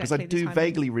on Because exactly I do the time.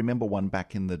 vaguely remember one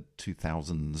back in the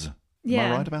 2000s. Am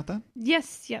Yeah. I right about that?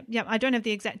 Yes, yep. I don't have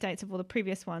the exact dates of all the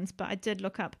previous ones, but I did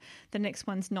look up. The next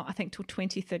one's not, I think, till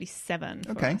 2037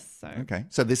 for Okay. us. So Okay.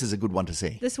 So this is a good one to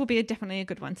see. this will be definitely a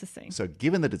good one to see. So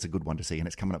given that it's a good one to see and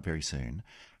it's coming up very soon,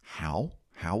 how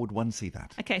How would one see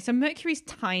that? Okay, so Mercury's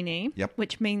tiny, Yep.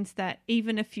 which means that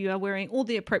even if you are wearing all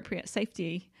the appropriate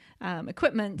safety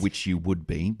equipment... Which you would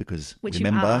be, because Which you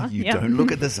remember, are, you yep. don't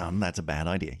look at the sun. That's a bad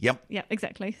idea. Yep. Yeah,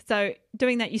 exactly. So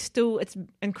doing that, it's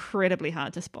incredibly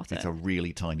hard to spot It's it. a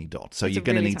really tiny dot. So It's you're a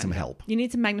going to really need some tiny help. dot. You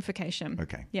need some magnification.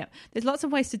 Okay. Yeah. There's lots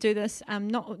of ways to do this.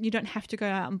 You don't have to go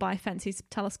out and buy fancy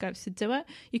telescopes to do it.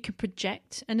 You can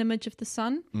project an image of the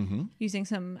sun using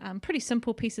some pretty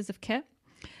simple pieces of kit.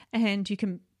 And you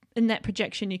can, in that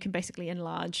projection, you can basically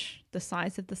enlarge the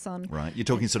size of the sun. Right. You're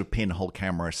talking sort of pinhole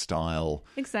camera style.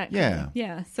 Exactly.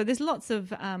 Yeah. So there's lots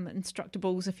of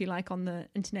instructables, if you like, on the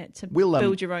internet to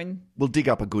build your own. We'll dig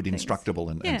up a good things.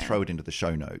 instructable and throw it into the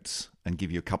show notes and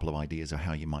give you a couple of ideas of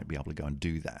how you might be able to go and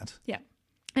do that. Yeah.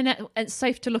 And it's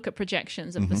safe to look at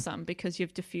projections of the sun because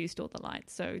you've diffused all the light.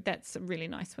 So that's a really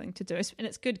nice thing to do. And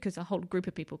it's good because a whole group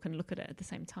of people can look at it at the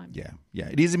same time. Yeah.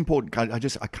 It is important.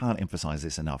 I can't emphasize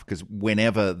this enough, because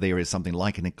whenever there is something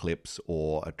like an eclipse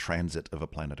or a transit of a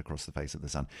planet across the face of the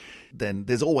sun, then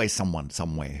there's always someone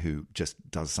somewhere who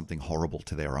just does something horrible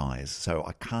to their eyes. So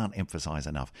I can't emphasize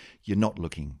enough. You're not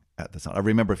looking at the sun. I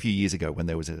remember a few years ago when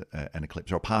there was an eclipse,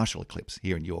 or a partial eclipse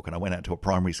here in York, and I went out to a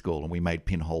primary school and we made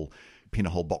pinhole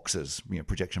boxes,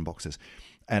 projection boxes.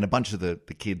 And a bunch of the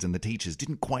kids and the teachers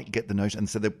didn't quite get the notion. And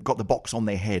so they've got the box on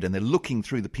their head and they're looking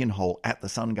through the pinhole at the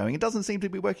sun going, it doesn't seem to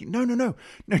be working. No,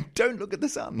 don't look at the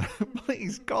sun.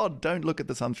 Please, God, don't look at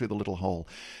the sun through the little hole.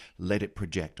 Let it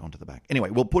project onto the back. Anyway,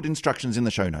 we'll put instructions in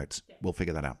the show notes. We'll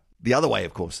figure that out. The other way,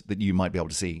 of course, that you might be able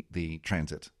to see the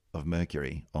transit of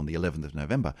Mercury on the 11th of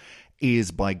November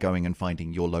is by going and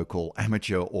finding your local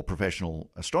amateur or professional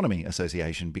astronomy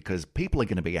association, because people are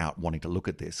going to be out wanting to look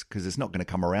at this, because it's not going to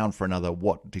come around for another,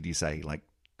 what did you say, like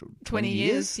 20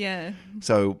 years? Yeah.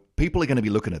 So people are going to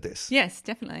be looking at this. Yes,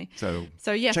 definitely. So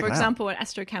yeah, check for it out. example, at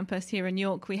Astro Campus here in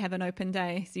York, we have an open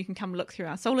day. So you can come look through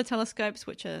our solar telescopes,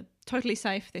 which are totally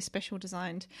safe. They're special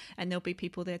designed, and there'll be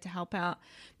people there to help out.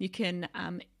 You can,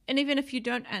 and even if you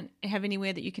don't have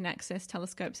anywhere that you can access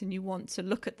telescopes and you want to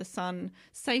look at the sun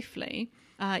safely,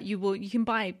 you can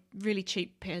buy really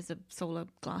cheap pairs of solar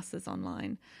glasses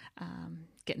online,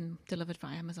 getting delivered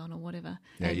via Amazon or whatever.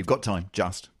 Yeah, you've got time,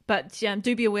 But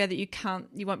do be aware that you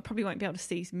probably won't be able to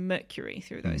see Mercury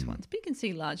through those ones, but you can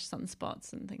see large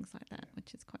sunspots and things like that,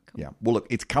 which is quite cool. Yeah. Well, look,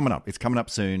 it's coming up. It's coming up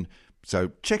soon.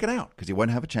 So check it out, because you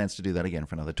won't have a chance to do that again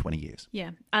for another 20 years.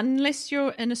 Yeah. Unless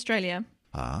you're in Australia,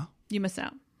 you miss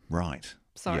out. Right.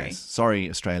 Sorry. Yes. Sorry,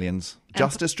 Australians.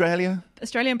 Just Australia?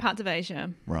 Australia and parts of Asia.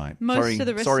 Right. Most of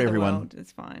the rest of the everyone. world is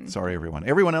fine. Sorry, everyone.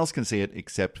 Everyone else can see it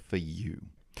except for you.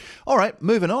 All right,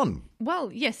 moving on.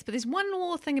 Well, yes, but there's one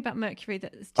more thing about Mercury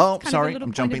that's just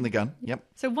I'm jumping the gun. Yep.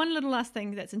 So one little last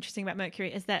thing that's interesting about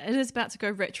Mercury is that it is about to go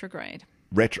retrograde.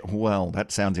 Well, that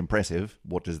sounds impressive.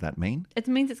 What does that mean? It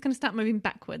means it's going to start moving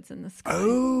backwards in the sky.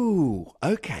 Oh,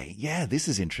 okay. Yeah, this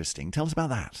is interesting. Tell us about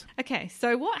that. Okay,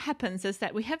 so what happens is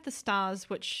that we have the stars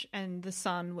and the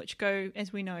sun, which go,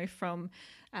 as we know, from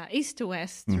east to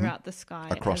west throughout the sky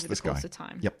across over the the course sky. of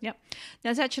time. Yep.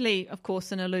 Now, it's actually, of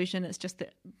course, an illusion. It's just the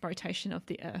rotation of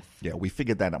the Earth. Yeah, we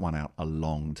figured that one out a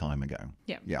long time ago.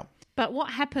 Yeah. But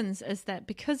what happens is that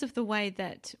because of the way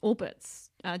that orbits,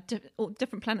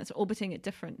 different planets are orbiting at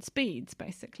different speeds,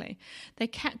 basically, they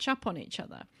catch up on each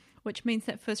other, which means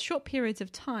that for short periods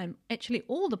of time, actually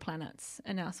all the planets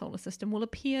in our solar system will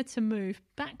appear to move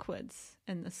backwards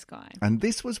in the sky. And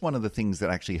this was one of the things that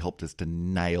actually helped us to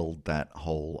nail that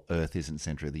whole Earth isn't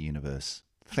center of the universe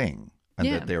thing, and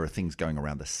that there are things going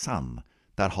around the sun.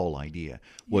 That whole idea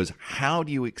was, how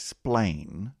do you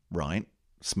explain, right,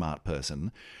 smart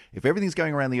person, if everything's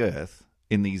going around the Earth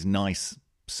in these nice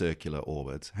circular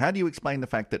orbits, how do you explain the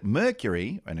fact that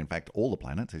Mercury, and in fact all the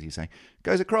planets, as you say,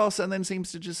 goes across and then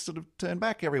seems to just sort of turn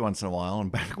back every once in a while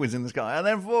and backwards in the sky and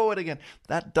then forward again?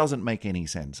 That doesn't make any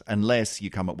sense unless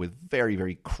you come up with very,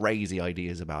 very crazy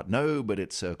ideas about, no, but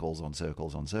it's circles on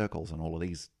circles on circles and all of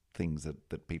these things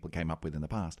that people came up with in the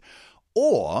past.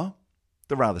 Or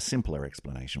the rather simpler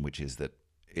explanation, which is that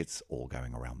it's all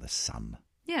going around the sun,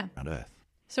 around Earth.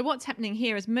 So what's happening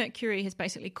here is Mercury has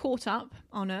basically caught up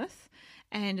on Earth,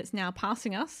 and it's now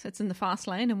passing us. It's in the fast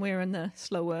lane and we're in the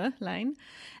slower lane.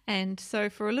 And so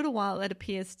for a little while, it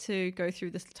appears to go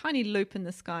through this tiny loop in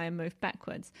the sky and move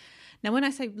backwards. Now, when I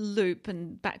say loop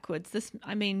and backwards,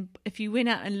 I mean, if you went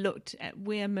out and looked at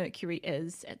where Mercury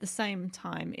is at the same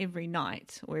time every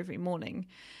night or every morning,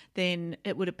 then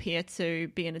it would appear to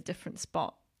be in a different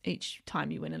spot each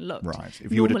time you went and looked. Right.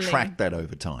 If you were to track that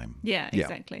over time. Yeah,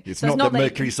 exactly. It's So not that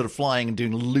Mercury's sort of flying and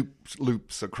doing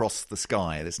loops across the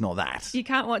sky. It's not that. You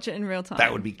can't watch it in real time.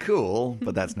 That would be cool,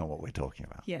 but that's not what we're talking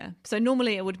about. Yeah. So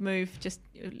normally it would move just,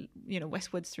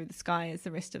 westwards through the sky as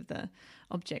the rest of the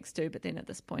objects do. But then at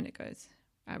this point it goes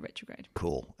retrograde.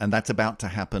 Cool. And that's about to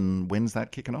happen. When's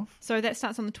that kicking off? So that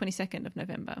starts on the 22nd of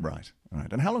November. Right.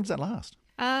 And how long does that last?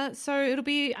 So it'll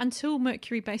be until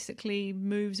Mercury basically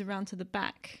moves around to the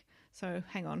back. So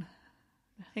hang on.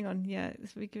 Yeah,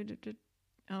 this will be good.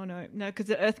 Oh, no, because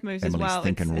the Earth moves as well. Emily's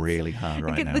thinking really hard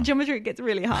right now. The geometry gets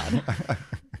really hard.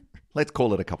 Let's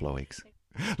call it a couple of weeks.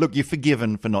 Look, you're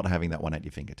forgiven for not having that one at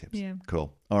your fingertips. Yeah.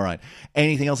 Cool. All right.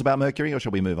 Anything else about Mercury, or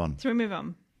shall we move on? So we move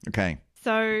on. Okay.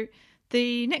 So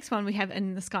the next one we have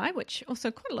in the sky, which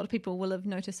also quite a lot of people will have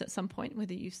noticed at some point,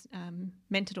 whether you've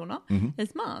meant it or not,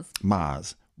 is Mars.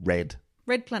 Mars. Red.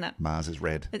 Red planet. Mars is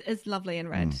red. It is lovely and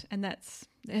red, and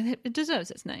it deserves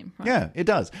its name, right? Yeah, it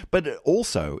does. But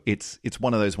also, it's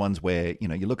one of those ones where,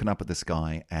 you're looking up at the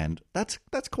sky, and that's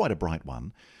quite a bright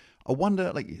one. I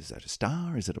wonder, is that a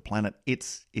star? Is it a planet?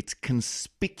 It's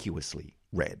conspicuously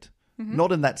red.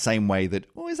 Not in that same way that,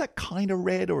 is that kind of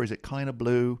red or is it kind of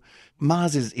blue?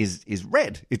 Mars is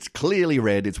red. It's clearly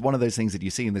red. It's one of those things that you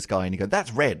see in the sky and you go,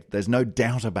 that's red. There's no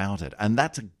doubt about it. And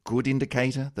that's a good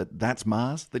indicator that that's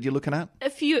Mars that you're looking at?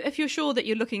 If you're sure that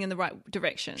you're looking in the right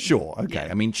direction. Sure, okay.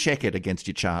 Yeah. I mean, check it against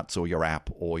your charts or your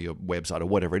app or your website or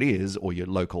whatever it is, or your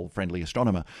local friendly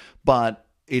astronomer. But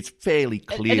it's fairly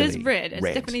clearly It is red. It's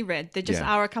definitely red. There just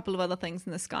are a couple of other things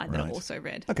in the sky that are Right. also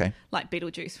red. Okay. Like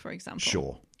Betelgeuse, for example.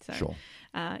 Sure.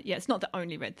 It's not the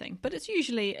only red thing, but it's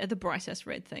usually the brightest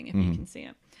red thing if you can see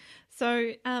it.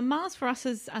 So Mars for us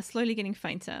is slowly getting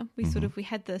fainter. We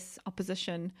had this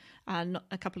opposition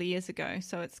a couple of years ago,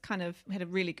 so it's we had a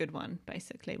really good one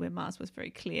basically where Mars was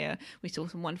very clear. We saw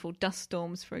some wonderful dust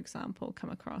storms, for example, come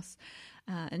across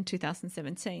in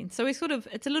 2017. So it's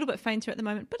a little bit fainter at the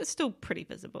moment, but it's still pretty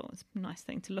visible. It's a nice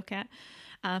thing to look at.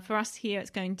 For us here,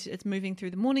 it's moving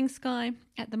through the morning sky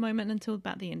at the moment until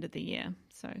about the end of the year.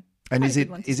 So, and is it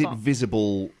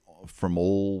visible from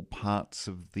all parts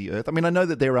of the Earth? I mean, I know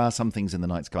that there are some things in the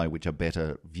night sky which are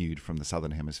better viewed from the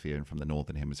southern hemisphere and from the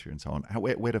northern hemisphere and so on.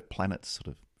 Where do planets sort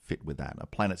of fit with that? Are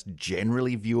planets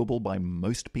generally viewable by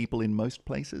most people in most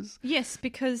places? Yes,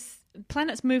 because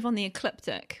planets move on the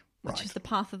ecliptic, which is the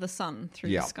path of the sun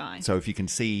through the sky. So if you can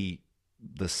see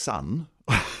the sun,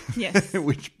 yes,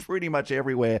 which pretty much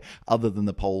everywhere other than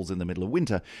the poles in the middle of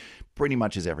winter, pretty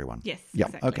much is everyone. Yes, yeah,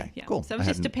 exactly. Okay, yeah. Cool. So it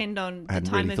just depend on the time of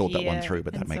year. I hadn't really thought that one through,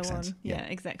 but that makes sense. Yeah,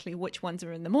 exactly. Which ones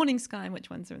are in the morning sky and which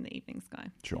ones are in the evening sky.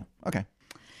 Sure. Okay.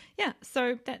 Yeah,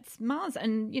 so that's Mars,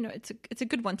 and it's a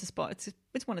good one to spot.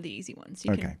 It's one of the easy ones.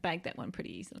 You can bag that one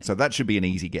pretty easily. So that should be an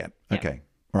easy get. Yeah. Okay.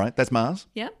 All right, that's Mars.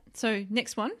 Yeah. So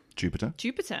next one, Jupiter.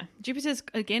 Jupiter's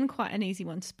again quite an easy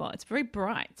one to spot. It's very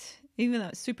bright, even though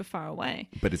it's super far away.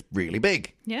 But it's really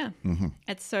big. Yeah. Mm-hmm.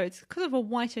 It's kind of a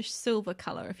whitish silver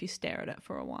color if you stare at it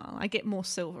for a while. I get more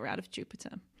silver out of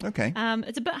Jupiter. Okay.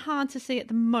 It's a bit hard to see at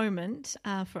the moment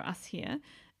for us here.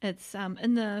 It's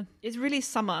it's really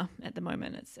summer at the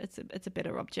moment. It's a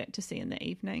better object to see in the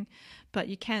evening, but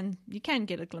you can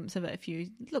get a glimpse of it if you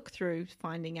look through,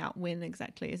 finding out when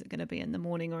exactly is it going to be in the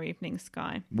morning or evening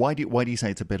sky. Why do you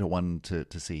say it's a better one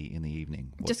to see in the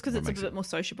evening? Just because it's a bit more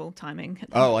sociable timing.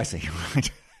 Oh, I see. Right.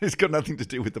 It's got nothing to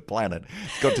do with the planet.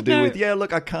 It's got to do with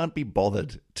look, I can't be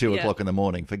bothered 2 o'clock in the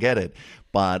morning. Forget it.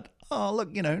 But oh,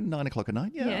 look, 9 o'clock at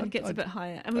night. Yeah, it gets a bit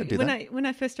higher. When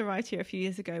I first arrived here a few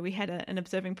years ago, we had an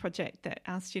observing project that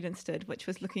our students did, which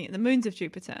was looking at the moons of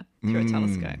Jupiter through a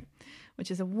telescope,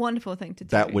 which is a wonderful thing to do.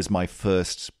 That was my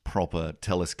first proper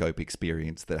telescope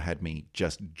experience that had me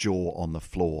just jaw on the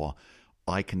floor.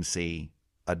 I can see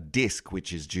a disk,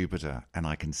 which is Jupiter, and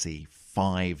I can see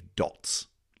 5 dots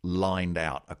lined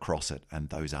out across it, and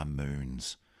those are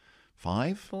moons.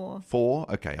 5? 4.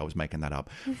 4? Okay, I was making that up.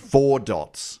 4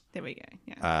 dots. There we go.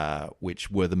 Yeah.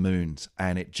 Which were the moons,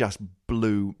 and it just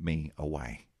blew me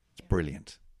away. It's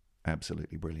brilliant.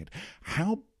 Absolutely brilliant.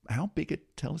 How big a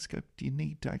telescope do you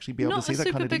need to actually be able to see that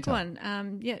kind of detail? Not a super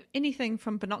big one. Anything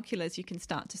from binoculars you can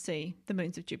start to see the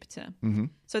moons of Jupiter. Mm-hmm.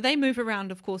 So they move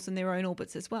around, of course, in their own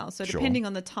orbits as well. So depending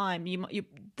on the time, you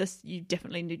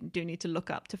definitely do need to look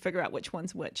up to figure out which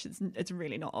one's which. It's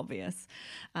really not obvious,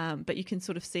 but you can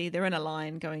sort of see they're in a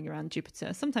line going around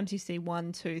Jupiter. Sometimes you see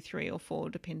 1, 2, 3, or 4,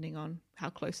 depending on how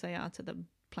close they are to the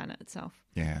planet itself.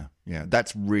 Yeah,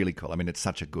 that's really cool. I mean, it's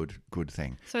such a good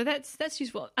thing. So that's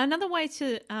useful. Another way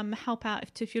to help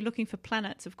out if you're looking for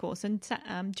planets, of course, and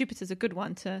Jupiter's a good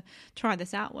one to try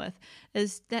this out with,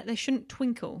 is that they shouldn't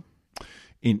twinkle.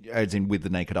 As in with the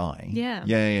naked eye? Yeah.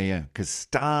 Yeah. Because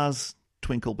stars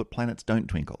twinkle, but planets don't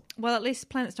twinkle. Well, at least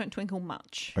planets don't twinkle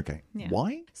much. Okay. Yeah.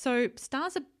 Why? So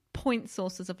stars are point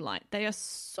sources of light. They are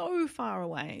so far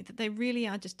away that they really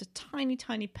are just a tiny,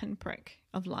 tiny pinprick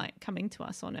of light coming to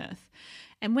us on Earth.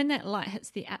 And when that light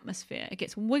hits the atmosphere, it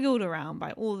gets wiggled around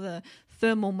by all the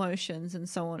thermal motions and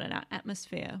so on in our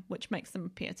atmosphere, which makes them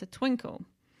appear to twinkle.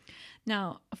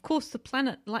 Now, of course,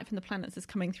 light from the planets is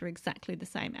coming through exactly the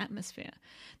same atmosphere.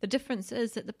 The difference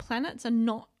is that the planets are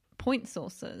not point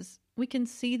sources. We can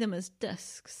see them as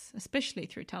disks, especially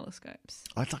through telescopes.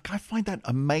 I find that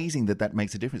amazing that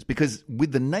makes a difference, because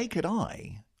with the naked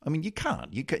eye, I mean, you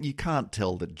can't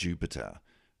tell that Jupiter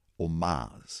or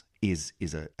Mars is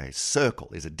a circle,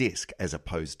 is a disk, as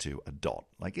opposed to a dot.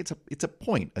 Like it's a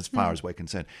point as far as we're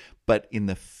concerned. But in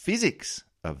the physics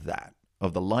of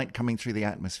the light coming through the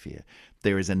atmosphere,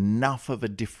 there is enough of a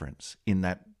difference in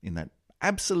that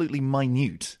absolutely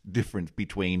minute difference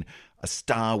between a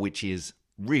star, which is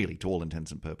really, to all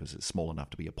intents and purposes, small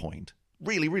enough to be a point,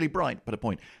 really, really bright, but a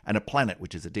point, and a planet,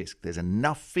 which is a disk. There's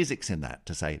enough physics in that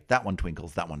to say that one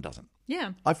twinkles, that one doesn't.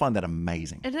 Yeah. I find that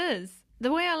amazing. It is.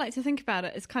 The way I like to think about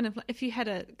it is kind of like if you had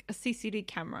a CCD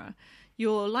camera,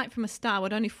 your light from a star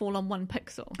would only fall on one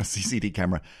pixel. A CCD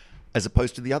camera, as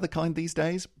opposed to the other kind these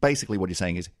days. Basically, what you're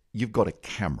saying is you've got a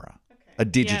camera, a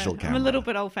digital camera. I'm a little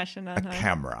bit old-fashioned, aren't I? A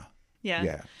camera.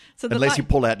 Yeah. So unless you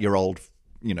pull out your old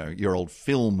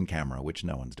film camera, which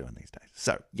no one's doing these days.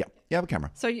 So, yeah, you have a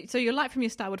camera. So your light from your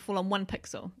star would fall on one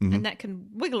pixel, and that can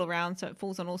wiggle around, so it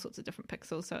falls on all sorts of different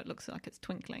pixels, so it looks like it's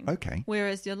twinkling. Okay.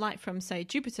 Whereas your light from, say,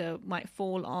 Jupiter might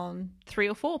fall on 3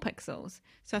 or 4 pixels.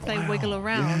 So if they wiggle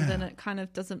around, then it kind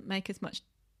of doesn't make as much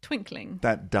twinkling.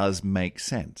 That does make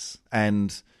sense.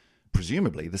 And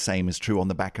presumably the same is true on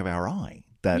the back of our eye,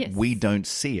 that we don't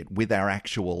see it with our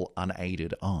actual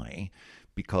unaided eye,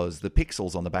 because the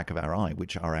pixels on the back of our eye,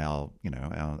 which are our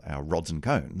rods and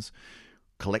cones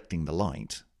collecting the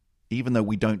light, even though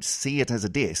we don't see it as a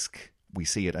disk, we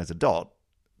see it as a dot,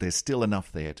 there's still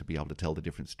enough there to be able to tell the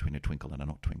difference between a twinkle and a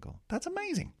not twinkle. That's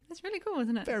amazing. That's really cool,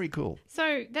 isn't it? Very cool.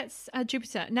 So that's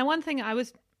Jupiter. Now, one thing I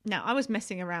was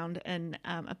messing around in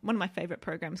one of my favorite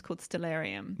programs called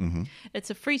Stellarium. Mm-hmm. It's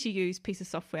a free-to-use piece of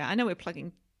software. I know we're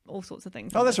plugging all sorts of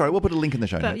things. Oh, that's all right. We'll put a link in the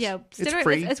show notes. Yeah, it's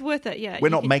free. It's worth it, yeah. We're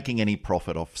not making any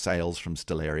profit off sales from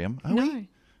Stellarium, are we?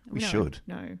 We should.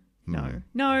 No.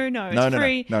 It's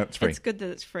free. No, it's free. It's good that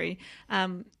it's free.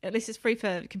 At least it's free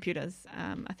for computers.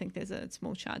 I think there's a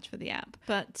small charge for the app.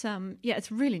 But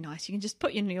it's really nice. You can just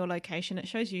put in your location. It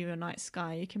shows you your night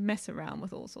sky. You can mess around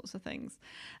with all sorts of things.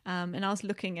 And I was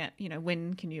looking at,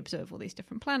 when can you observe all these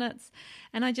different planets?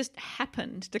 And I just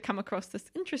happened to come across this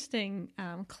interesting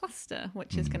cluster,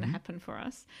 which is going to happen for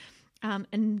us.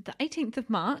 And the 18th of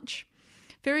March,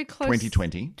 very close.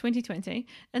 2020.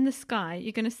 In the sky,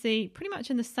 you're going to see pretty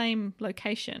much in the same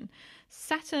location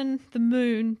Saturn, the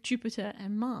Moon, Jupiter,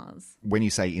 and Mars. When you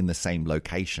say in the same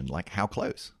location, like how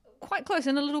close? Quite close,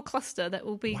 in a little cluster that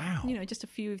will be, just a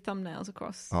few thumbnails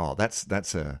across. Oh, that's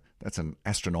an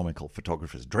astronomical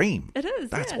photographer's dream. It is.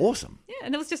 That's awesome. Yeah,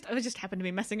 and I just happened to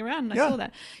be messing around and I saw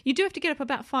that. You do have to get up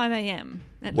about 5 a.m.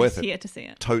 at worth least it. here to see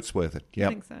it. Totes worth it. Yeah. I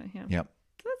think so. Yeah. Yep.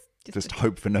 Just a,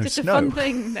 hope for no just snow. Just a fun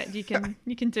thing that you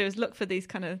can do is look for these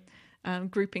kind of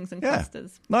groupings and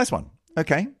clusters. Nice one.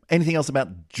 Okay. Anything else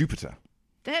about Jupiter?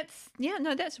 That's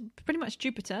pretty much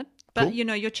Jupiter. But cool.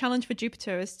 Your challenge for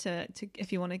Jupiter is to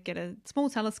if you want to get a small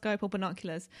telescope or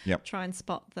binoculars, try and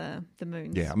spot the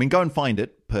moons. Yeah, I mean, go and find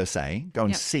it per se. Go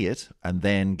and see it, and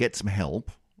then get some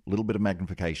help, a little bit of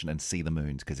magnification, and see the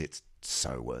moons, because it's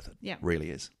so worth it. Yeah,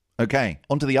 really is. Okay,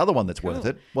 on to the other one that's worth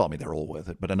it. Well, I mean, they're all worth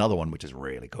it, but another one which is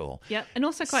really cool. Yep, and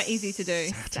also quite easy to do.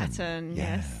 Saturn.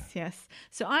 Yes.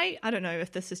 So I don't know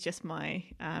if this is just my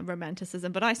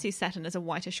romanticism, but I see Saturn as a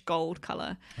whitish gold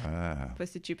colour,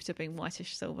 opposed to Jupiter being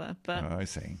whitish silver. But I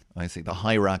see. The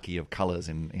hierarchy of colours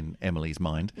in Emily's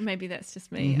mind. Maybe that's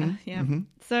just me. Mm-hmm.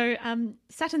 So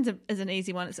Saturn is an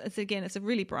easy one. It's a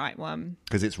really bright one.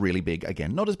 Because it's really big.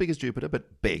 Again, not as big as Jupiter,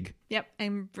 but big. Yep,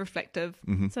 and reflective.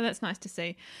 Mm-hmm. So that's nice to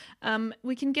see.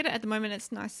 We can get it at the moment.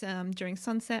 It's nice during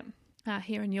sunset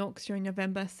here in York during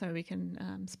November, so we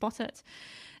can spot it.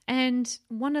 And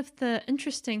one of the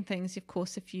interesting things, of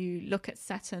course, if you look at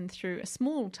Saturn through a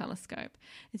small telescope,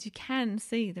 is you can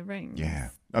see the rings. Yeah.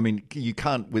 I mean, you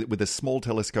can't, with a small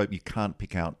telescope, you can't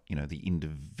pick out, the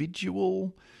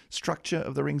individual structure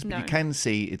of the rings, but you can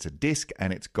see it's a disk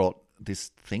and it's got this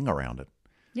thing around it.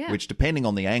 Yeah. Which, depending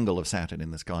on the angle of Saturn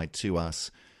in the sky to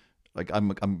us, like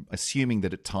I'm assuming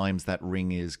that at times that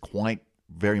ring is quite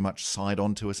very much side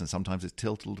on to us, and sometimes it's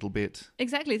tilted a little bit.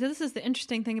 Exactly. So this is the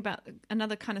interesting thing about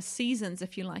another kind of seasons,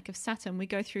 if you like, of Saturn. We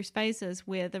go through phases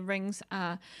where the rings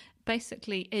are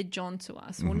basically edge on to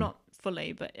us. Well, not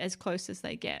fully, but as close as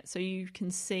they get. So you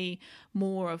can see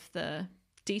more of the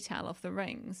detail of the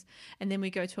rings. And then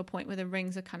we go to a point where the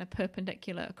rings are kind of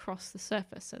perpendicular across the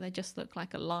surface. So they just look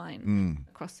like a line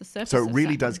across the surface. So it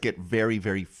really Saturn. does get very,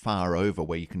 very far over,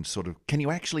 where you can can you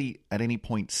actually at any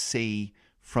point see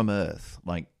from Earth,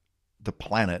 like the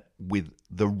planet with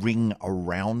the ring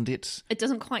around it? It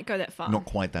doesn't quite go that far. Not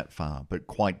quite that far, but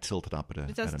quite tilted up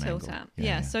It does at an tilt angle. out.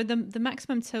 Yeah. So the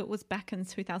maximum tilt was back in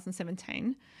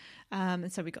 2017.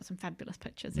 And so we got some fabulous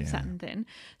pictures of Saturn then.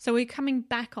 So we're coming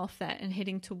back off that and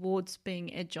heading towards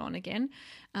being edge on again.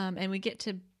 And we get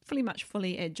to pretty much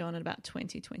fully edge on at about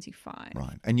 2025.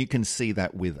 Right. And you can see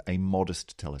that with a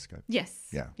modest telescope. Yes.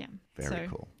 Yeah. Yeah. Very So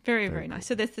cool. Very, very nice.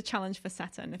 So that's the challenge for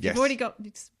Saturn. If you've already got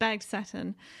bagged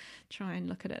Saturn, try and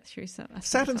look at it through some.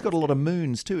 Saturn's got a lot of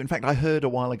moons too. In fact, I heard a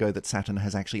while ago that Saturn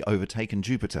has actually overtaken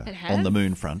Jupiter It has? on the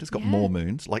moon front. It's got more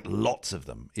moons, like lots of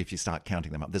them if you start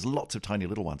counting them up. There's lots of tiny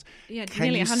little ones. Yeah,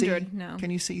 nearly 100 see, now.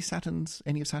 Can you see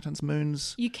any of Saturn's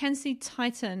moons? You can see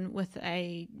Titan with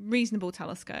a reasonable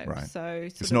telescope. Right. So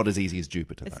It's not as easy as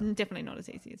Jupiter, It's though. definitely not as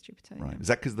easy as Jupiter. Right. Yeah. Is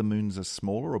that because the moons are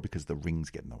smaller or because the rings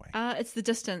get in the way? It's the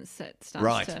distance that starts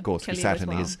Right, to of course, kill because you as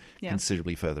Saturn well. is Yeah.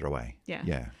 considerably further away. Yeah.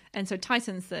 Yeah. And so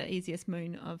Titan's the easiest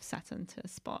moon of Saturn to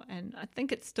spot, and I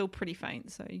think it's still pretty faint.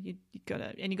 So you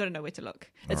gotta know where to look.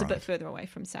 It's a bit further away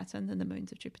from Saturn than the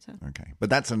moons of Jupiter. Okay. But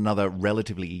that's another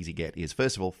relatively easy get is,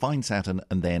 first of all, find Saturn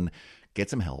and then get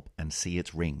some help and see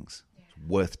its rings. It's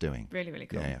worth doing. Really, really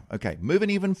cool. Yeah. Okay. Moving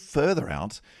even further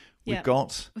out, we've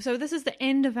got... So this is the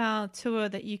end of our tour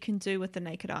that you can do with the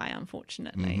naked eye,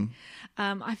 unfortunately.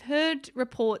 I've heard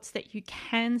reports that you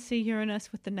can see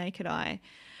Uranus with the naked eye,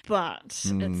 but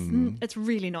it's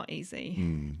really not easy.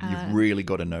 You've really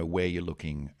got to know where you're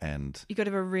looking and... You've got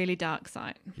to have a really dark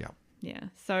sight. Yeah. Yeah.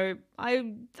 So I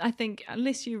think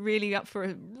unless you're really up for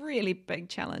a really big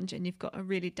challenge and you've got a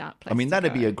really dark place. I mean, to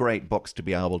that'd go. be a great box to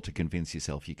be able to convince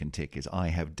yourself you can tick, is I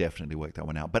have definitely worked that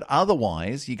one out. But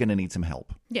otherwise, you're going to need some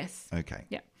help. Yes. Okay.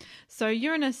 Yeah. So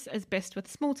Uranus is best with a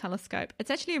small telescope.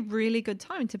 It's actually a really good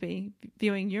time to be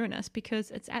viewing Uranus because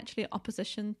it's actually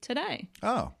opposition today.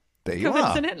 Oh, there you are.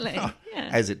 Coincidentally. Oh, Yeah.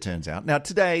 as it turns out. Now,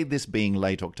 today, this being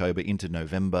late October into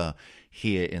November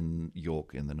here in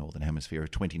York in the Northern Hemisphere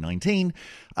of 2019,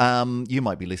 you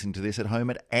might be listening to this at home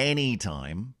at any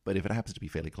time, but if it happens to be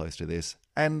fairly close to this,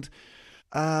 and,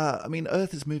 I mean,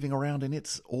 Earth is moving around in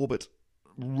its orbit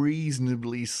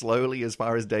reasonably slowly as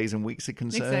far as days and weeks are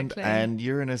concerned, Exactly. and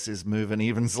Uranus is moving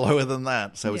even slower than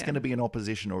that. So it's Yeah. going to be in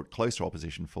opposition or close to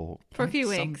opposition for a few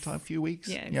weeks. A few weeks.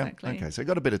 Yeah, exactly. Okay, so you've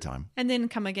got a bit of time. And then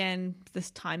come again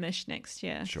this time-ish next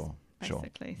year. Sure.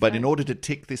 Basically. But So- in order to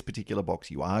tick this particular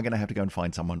box, you are going to have to go and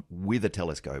find someone with a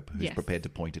telescope who's Yes. prepared to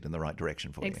point it in the right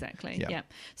direction for Exactly. you. Yeah.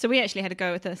 So we actually had to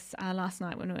go with this last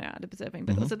night when we were out observing,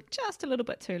 but it Mm-hmm. was just a little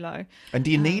bit too low. And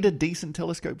do you need a decent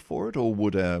telescope for it, or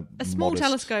would a small modest...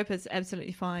 telescope is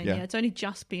absolutely fine. Yeah. Yeah. It's only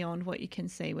just beyond what you can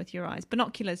see with your eyes.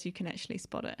 Binoculars, you can actually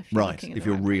spot it if you're Right, looking in if the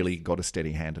you've right really got a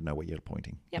steady hand and know where you're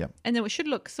pointing. Yep. Yep. And then it should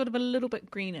look sort of a little bit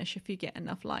greenish if you get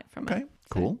enough light from it. Okay,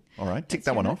 cool. All right, tick that's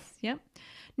that one Uranus. off. Yep.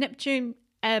 Neptune,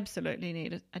 absolutely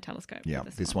need a telescope. Yeah,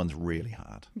 for this one's really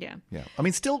hard. Yeah. Yeah, I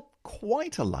mean, still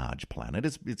quite a large planet.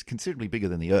 It's considerably bigger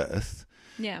than the Earth,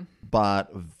 Yeah. but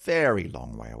a very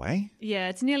long way away. Yeah,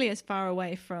 it's nearly as far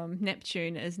away from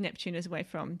Neptune as Neptune is away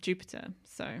from Jupiter.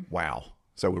 So Wow.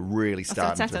 So we're really from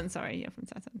starting Saturn, to... sorry, yeah, from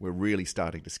Saturn. We're really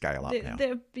starting to scale up now.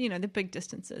 They're the big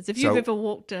distances. If So- you've ever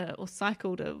walked or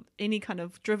cycled any kind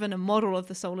of driven a model of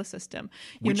the solar system,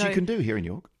 Which you can do here in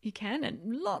York. You can,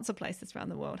 and lots of places around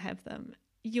the world have them.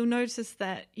 You'll notice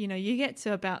that, you get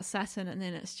to about Saturn and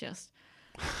then it's just,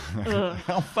 ugh.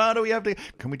 How far do we have to...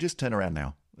 Can we just turn around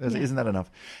now? Isn't that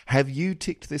enough? Have you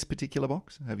ticked this particular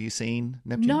box? Have you seen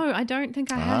Neptune? No, I don't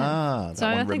think I have. that So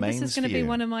one I think this remains is going for to be you.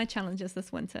 one of my challenges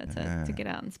this winter to get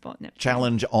out and spot Neptune.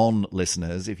 Challenge on,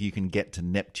 listeners. If you can get to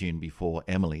Neptune before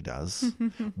Emily does,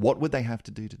 what would they have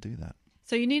to do that?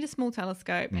 So you need a small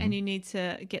telescope and you need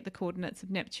to get the coordinates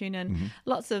of Neptune, and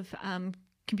lots of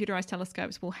computerized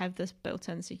telescopes will have this built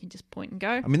in, so you can just point and go.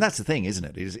 I mean, that's the thing, isn't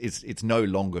it? It's no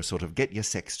longer sort of get your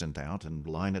sextant out and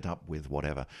line it up with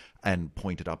whatever and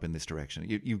point it up in this direction.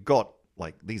 You've got,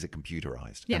 like, these are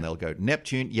computerized. Yeah. And they'll go,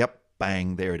 Neptune, yep,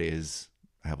 bang, there it is.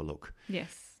 Have a look.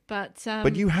 Yes, but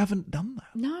But you haven't done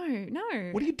that. no.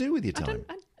 What do you do with your I time?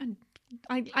 don't.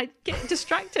 I get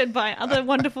distracted by other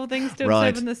wonderful things to Right.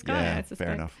 observe in the sky. Yeah, I suspect.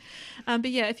 fair enough.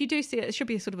 But yeah, if you do see it, it should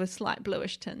be a sort of a slight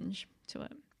bluish tinge to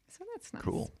it. So So that's nice.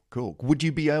 Cool. Would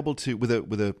you be able to, with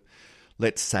a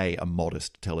let's say a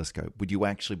modest telescope, would you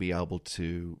actually be able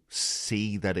to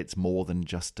see that it's more than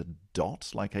just a dot?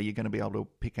 Like, are you going to be able to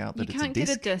pick out that it's a disc? You can't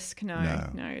get a disc,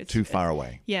 no. It's too far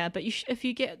away. Yeah, but if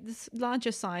you get this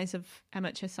larger size of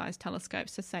amateur-sized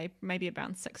telescopes, so say maybe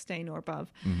around 16 or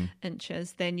above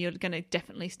inches, then you're going to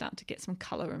definitely start to get some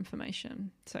colour information.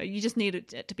 So you just need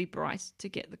it to be bright to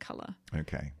get the colour.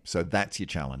 Okay, so that's your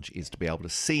challenge, is to be able to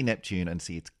see Neptune and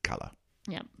see its colour.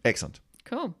 Yeah. Excellent.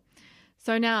 Cool.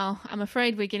 So now I'm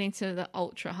afraid we're getting to the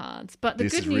ultra hards. But the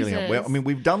good news is... Well, I mean,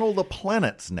 we've done all the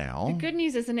planets now. The good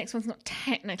news is the next one's not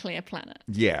technically a planet.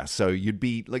 Yeah, so you'd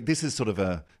be like, this is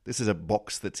a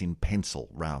box that's in pencil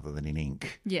rather than in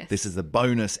ink. Yes. This is the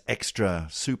bonus, extra,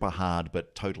 super hard,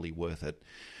 but totally worth it.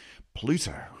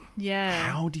 Pluto. Yeah.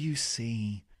 How do you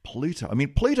see Pluto? I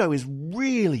mean, Pluto is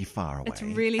really far away. It's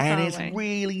really far away. And it's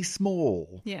really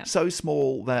small. Yeah. So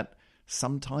small that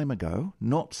some time ago,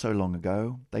 not so long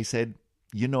ago, they said,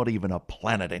 you're not even a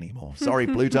planet anymore. Sorry,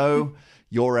 Pluto.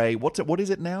 You're a, what is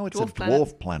it now? It's dwarf a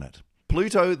dwarf planet.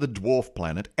 Pluto, the dwarf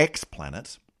planet,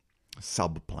 explanet,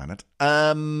 subplanet.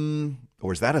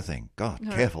 Or is that a thing? God,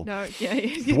 careful. No, yeah,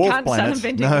 you Dwarf can't planet.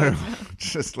 start inventing No, words now.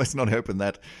 just let's not open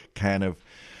that can of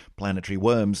planetary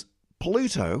worms.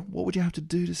 Pluto, what would you have to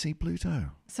do to see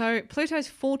Pluto? So Pluto's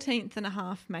 14th and a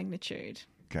half magnitude.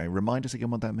 Okay, remind us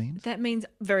again what that means. That means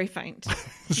very faint.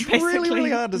 It's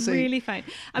really hard to see. Really faint.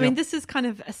 I mean, this is kind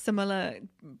of a similar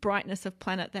brightness of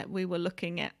planet that we were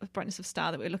looking at, brightness of star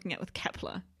that we were looking at with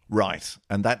Kepler. Right,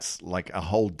 and that's like a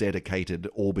whole dedicated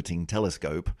orbiting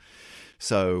telescope.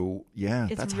 So, yeah,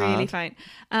 that's hard. It's really faint.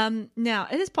 Now,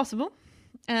 it is possible,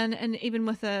 and even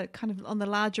with a kind of on the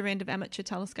larger end of amateur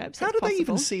telescopes, How it's did possible. they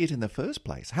even see it in the first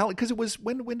place? How? Because it was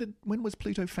when was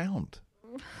Pluto found?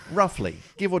 Roughly,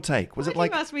 give or take. Was Why it do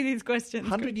like you ask me these questions?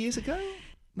 100 years ago?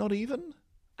 Not even?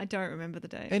 I don't remember the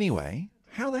date. Anyway,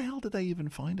 how the hell did they even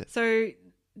find it? So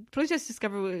Pluto's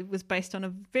discovery was based on a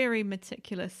very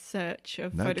meticulous search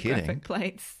of No photographic kidding.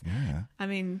 plates. Yeah. I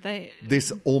mean,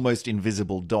 This almost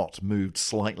invisible dot moved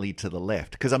slightly to the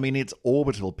left because, I mean, its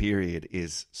orbital period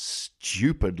is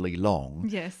stupidly long.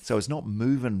 Yes. So it's not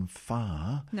moving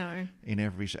far No. in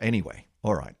every... Anyway,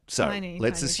 all right. So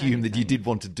let's Tiny, assume that you tiny. did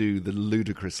want to do the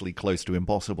ludicrously close to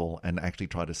impossible and actually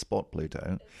try to spot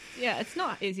Pluto. Yeah, it's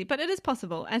not easy, but it is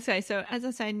possible. Okay, so as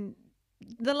I say,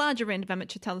 the larger end of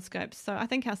amateur telescopes, so I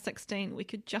think our 16, we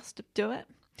could just do it.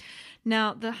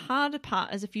 Now, the harder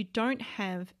part is if you don't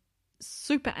have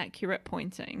super accurate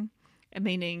pointing,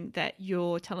 meaning that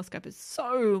your telescope is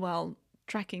so well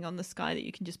tracking on the sky that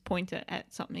you can just point it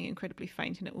at something incredibly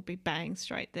faint and it will be bang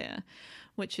straight there,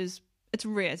 which is, it's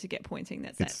rare to get pointing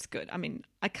that's good. I mean,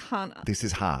 I can't... This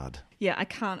is hard. Yeah, I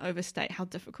can't overstate how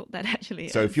difficult that actually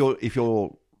is. So if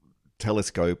your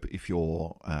telescope, if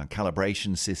your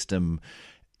calibration system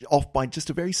off by just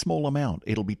a very small amount,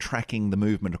 it'll be tracking the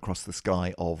movement across the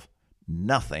sky of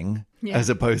nothing as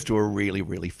opposed to a really,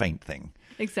 really faint thing.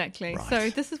 Exactly. Right. So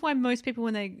this is why most people,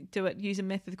 when they do it, use a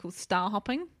method called star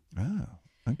hopping. Oh,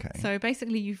 okay. So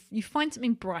basically you find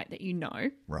something bright that you know.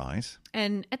 Right.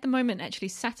 And at the moment, actually,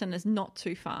 Saturn is not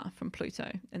too far from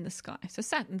Pluto in the sky. So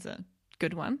Saturn's a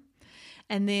good one.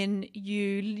 And then you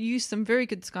use some very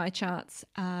good sky charts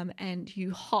and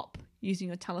you hop using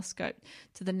your telescope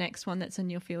to the next one that's in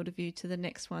your field of view, to the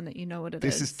next one that you know what it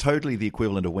is. This is totally the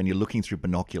equivalent of when you're looking through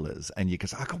binoculars and you go,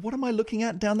 oh, God, what am I looking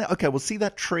at down there? Okay, well, see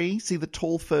that tree, see the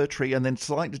tall fir tree, and then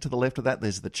slightly to the left of that,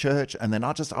 there's the church, and then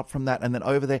just up from that, and then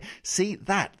over there, see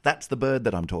that? That's the bird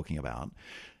that I'm talking about.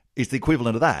 It's the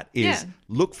equivalent of that, is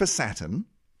look for Saturn.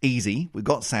 Easy, we've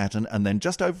got Saturn, and then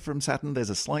just over from Saturn,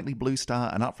 there's a slightly blue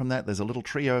star, and up from that, there's a little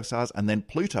trio of stars, and then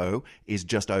Pluto is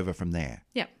just over from there.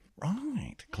 Yeah.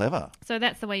 Right, clever. So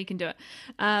that's the way you can do it.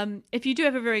 If you do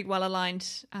have a very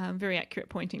well-aligned, very accurate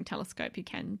pointing telescope, you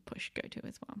can push go to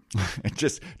as well.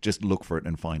 just look for it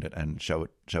and find it and show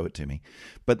it to me.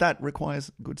 But that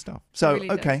requires good stuff. So, It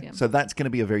really does, so that's going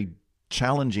to be a very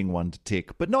challenging one to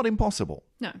tick, but not impossible.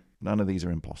 No. None of these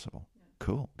are impossible.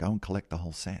 Cool, go and collect the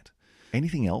whole set.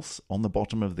 Anything else on the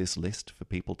bottom of this list for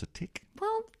people to tick?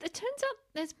 Well, it turns out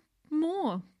there's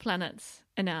more planets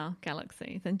in our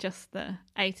galaxy than just the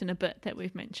 8 and a bit that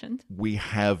we've mentioned. We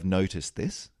have noticed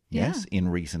this, yes, in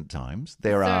recent times.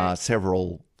 There So- are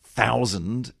several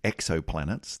thousand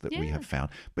exoplanets that we Yeah. have found.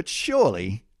 But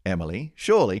surely, Emily,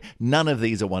 none of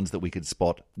these are ones that we could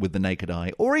spot with the naked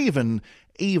eye or even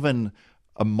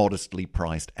a modestly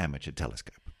priced amateur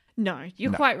telescope. No,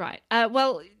 you're quite right.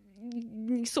 Well,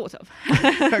 Sort of.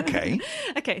 Okay.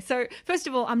 Okay, so first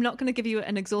of all, I'm not going to give you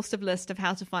an exhaustive list of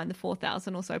how to find the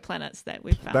 4,000 or so planets that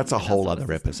we've found. That's a in our whole solar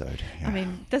other system. episode. Yeah. I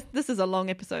mean, this is a long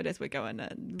episode as we're going.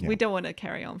 Yeah. We don't want to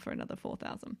carry on for another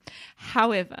 4,000.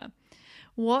 However,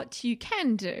 what you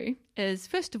can do is,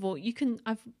 first of all,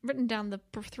 I've written down the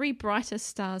 3 brightest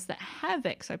stars that have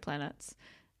exoplanets,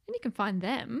 and you can find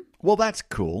them. Well, that's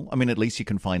cool. I mean, at least you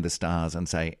can find the stars and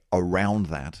say around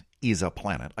that is a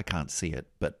planet. I can't see it,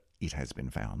 but it has been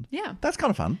found. Yeah. That's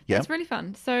kind of fun. Yeah. That's really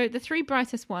fun. So the 3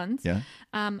 brightest ones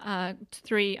are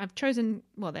 3. I've chosen,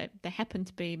 well, they happen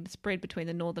to be spread between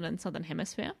the northern and southern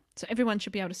hemisphere. So everyone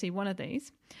should be able to see one of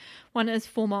these. One is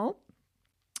Fomalhaut.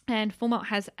 And Fomalhaut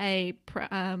has a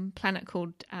planet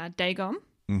called Dagon.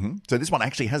 Mm-hmm. So this one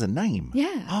actually has a name.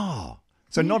 Yeah. Oh.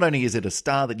 So not only is it a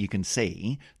star that you can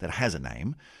see that has a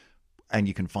name, and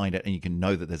you can find it and you can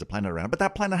know that there's a planet around it, but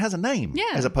that planet has a name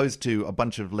as opposed to a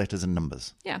bunch of letters and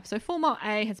numbers. Yeah, so Fomalhaut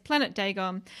A has planet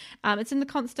Dagon. It's in the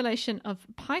constellation of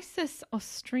Pisces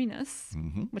Austrinus,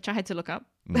 which I had to look up.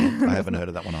 I haven't heard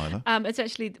of that one either. It's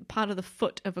actually part of the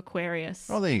foot of Aquarius.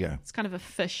 Oh, there you go. It's kind of a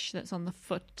fish that's on the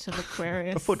foot of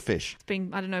Aquarius. A foot fish. It's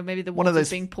being, I don't know, maybe the One of water's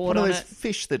those, being poured one of on those it.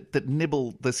 fish that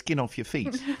nibble the skin off your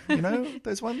feet. You know,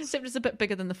 those ones? Except it's a bit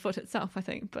bigger than the foot itself, I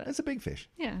think. But It's a big fish.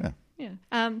 yeah.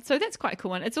 So that's quite a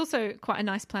cool one. It's also quite a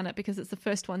nice planet because it's the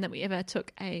first one that we ever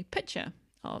took a picture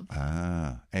of.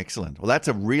 Ah, excellent. Well, that's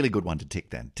a really good one to tick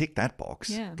then. Tick that box.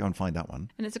 Yeah. Go and find that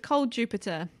one. And it's a cold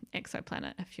Jupiter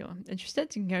exoplanet. If you're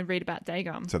interested, you can go read about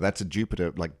Dagon. So that's a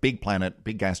Jupiter, like big planet,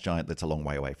 big gas giant that's a long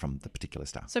way away from the particular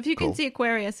star. So if you can see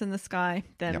Aquarius in the sky,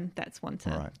 then that's one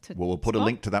to. All right. to Well, we'll put a spot.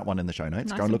 link to that one in the show notes.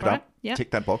 Nice Go and and look it bright. up. Yep.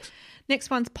 Tick that box. Next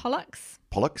one's Pollux.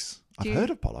 Pollux. I've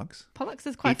heard of Pollux. Pollux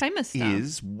is quite a famous star.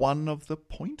 Is one of the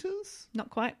pointers?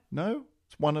 Not quite. No?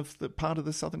 It's one of the part of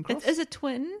the Southern Cross? It is a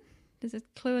twin. There's a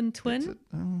clue in twin.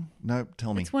 Oh, no,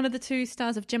 tell me. It's one of the 2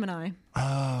 stars of Gemini.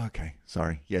 Oh, okay.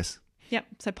 Sorry. Yes. Yep.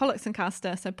 So Pollux and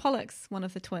Castor. So Pollux, one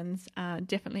of the twins,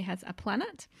 definitely has a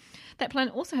planet. That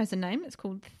planet also has a name. It's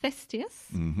called Thestius.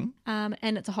 Mm-hmm.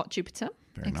 And it's a hot Jupiter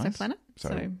Very exoplanet. nice.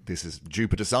 So this is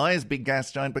Jupiter size, big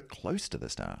gas giant, but close to the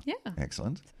star. Yeah.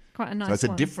 Excellent. Quite a nice So it's a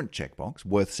one. different checkbox.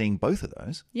 Worth seeing both of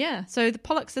those. Yeah. So the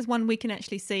Pollux is one we can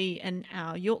actually see in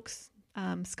our York's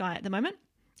sky at the moment.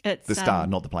 It's The star,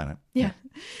 not the planet. Yeah,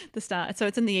 the star. So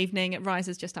it's in the evening. It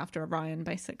rises just after Orion,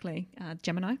 basically,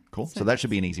 Gemini. Cool. So that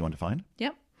should be an easy one to find.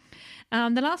 Yep.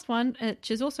 The last one, which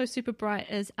is also super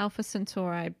bright, is Alpha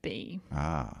Centauri B.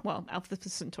 Ah. Well, Alpha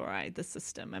Centauri, the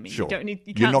system. I mean, Sure. you don't need.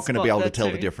 You're can't not going to spot be able to the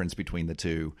tell the 2. difference between the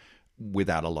 2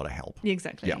 without a lot of help.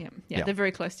 Exactly. Yeah. Yeah. They're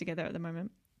very close together at the moment.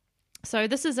 So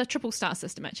this is a triple star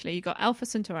system, actually. You've got Alpha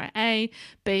Centauri A,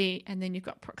 B, and then you've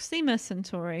got Proxima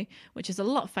Centauri, which is a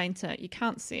lot fainter. You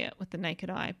can't see it with the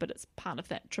naked eye, but it's part of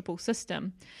that triple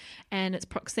system. And it's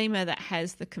Proxima that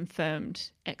has the confirmed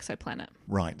exoplanet.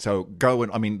 Right. So go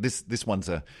and, I mean, this one's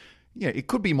it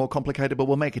could be more complicated, but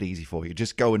we'll make it easy for you.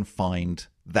 Just go and find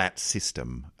that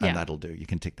system, and that'll do. You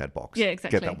can tick that box. Yeah,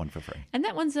 exactly. Get that one for free. And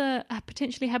that one's a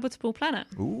potentially habitable planet.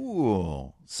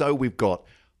 Ooh. So we've got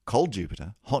cold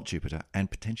Jupiter, hot Jupiter, and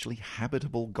potentially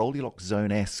habitable Goldilocks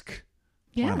zone-esque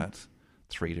planet.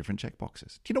 3 different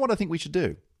checkboxes. Do you know what I think we should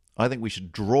do? I think we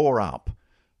should draw up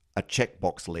a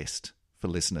checkbox list for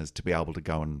listeners to be able to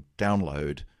go and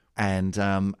download and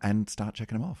start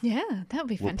checking them off. Yeah, that would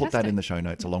be fantastic. We'll put that in the show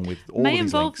notes along with all of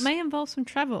these links. May involve some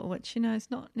travel, which,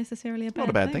 is not necessarily Not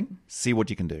a bad thing. See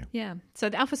what you can do. Yeah. So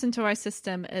the Alpha Centauri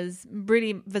system is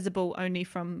really visible only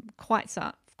from quite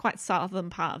southern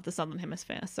part of the southern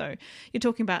hemisphere. So you're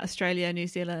talking about Australia, New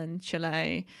Zealand,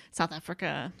 Chile, South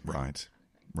Africa. Right.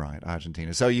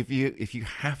 Argentina. So if you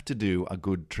have to do a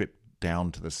good trip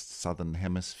down to the southern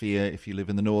hemisphere, if you live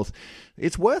in the north,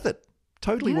 it's worth it.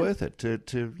 Totally worth it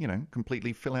to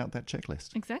completely fill out that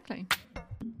checklist. Exactly.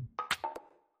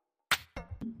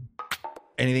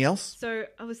 Anything else? So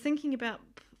I was thinking about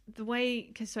the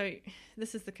way, so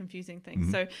this is the confusing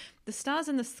thing. So the stars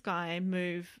in the sky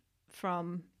move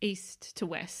from east to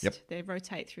west. Yep. They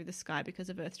rotate through the sky because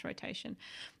of Earth's rotation.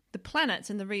 The planets,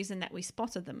 and the reason that we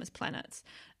spotted them as planets,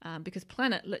 because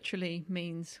planet literally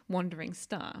means wandering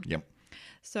star. Yep.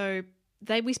 So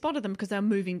we spotted them because they were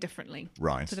moving differently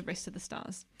to the rest of the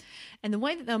stars. And the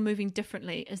way that they were moving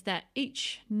differently is that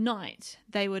each night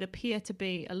they would appear to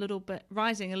be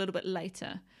rising a little bit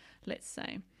later, let's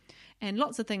say. And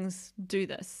lots of things do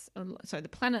this. So the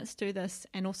planets do this,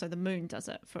 and also the moon does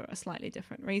it for a slightly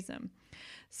different reason.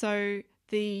 So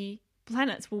the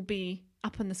planets will be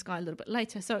up in the sky a little bit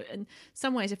later. So in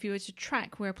some ways, if you were to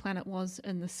track where a planet was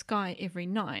in the sky every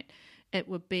night, it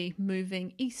would be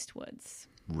moving eastwards.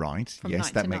 Right. From Yes,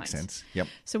 night that to makes night. sense. Yep.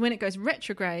 So when it goes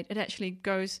retrograde, it actually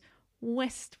goes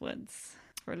westwards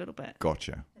for a little bit.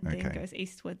 Gotcha. And Okay. then goes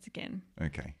eastwards again.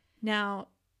 Okay. Now,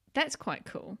 that's quite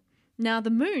cool. Now, the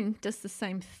moon does the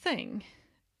same thing.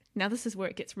 Now, this is where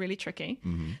it gets really tricky.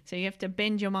 Mm-hmm. So you have to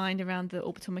bend your mind around the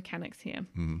orbital mechanics here.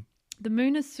 Mm-hmm. The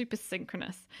moon is super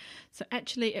synchronous. So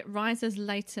actually, it rises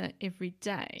later every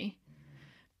day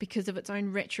because of its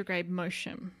own retrograde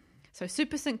motion. So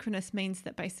super synchronous means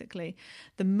that basically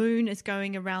the moon is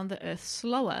going around the Earth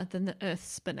slower than the Earth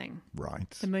spinning. Right.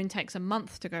 The moon takes a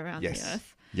month to go around the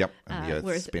Earth. Yep. And the Earth's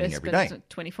whereas spinning the Earth every day. spins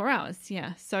 24 hours,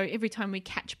 yeah. So every time we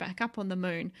catch back up on the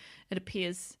moon, it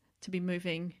appears to be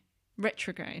moving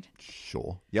retrograde.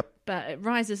 Sure. Yep. But it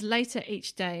rises later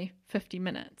each day, 50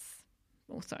 minutes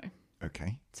or so.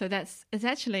 Okay. So it's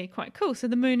actually quite cool. So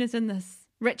the moon is in this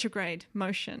retrograde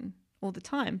motion all the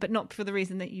time, but not for the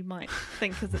reason that you might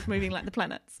think because it's moving like the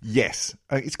planets. Yes.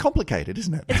 It's complicated,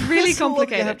 isn't it? It's really That's all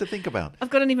complicated. you have to think about. I've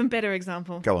got an even better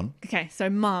example. Go on. Okay, so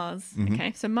Mars. Mm-hmm.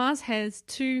 Okay, so Mars has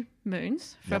two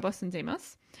moons, Phobos and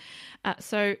Deimos.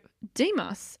 So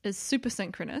Deimos is super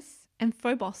synchronous and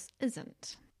Phobos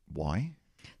isn't. Why?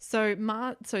 So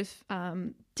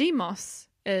Deimos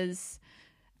is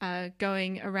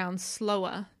going around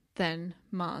slower than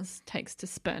Mars takes to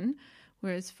spin,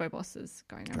 whereas Phobos is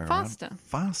going around faster.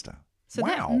 Faster. So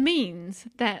wow. that means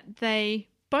that they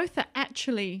both are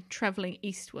actually traveling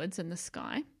eastwards in the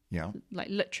sky, Yeah. like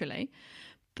literally.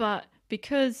 But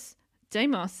because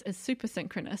Deimos is super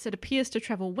synchronous, it appears to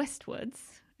travel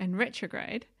westwards and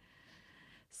retrograde.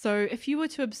 So if you were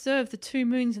to observe the two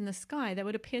moons in the sky, they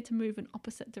would appear to move in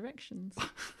opposite directions.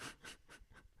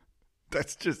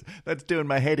 That's doing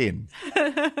my head in.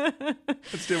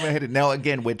 That's doing my head in. Now,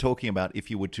 again, we're talking about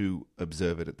if you were to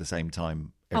observe it at the same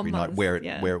time every night, Mars,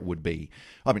 where it would be.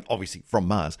 I mean, obviously from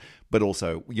Mars, but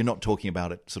also you're not talking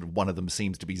about it sort of one of them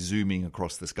seems to be zooming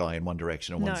across the sky in one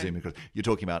direction and one zooming across. You're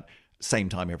talking about same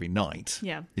time every night.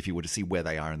 Yeah. If you were to see where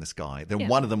they are in the sky, then Yeah.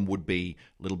 one of them would be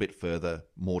a little bit further,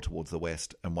 more towards the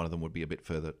west, and one of them would be a bit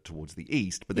further towards the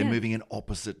east, but they're Yeah. moving in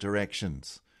opposite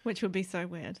directions. Which would be so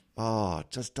weird. Oh,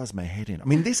 it just does my head in. I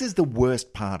mean, this is the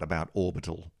worst part about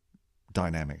orbital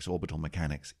dynamics, orbital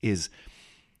mechanics, is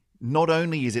not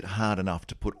only is it hard enough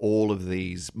to put all of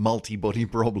these multi-body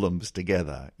problems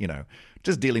together,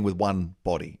 just dealing with one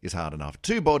body is hard enough.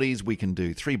 Two bodies we can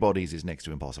do. Three bodies is next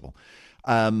to impossible.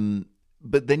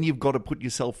 But then you've got to put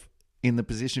yourself in the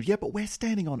position of, but we're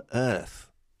standing on Earth.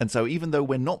 And so even though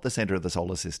we're not the center of the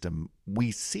solar system,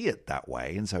 we see it that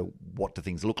way. And so what do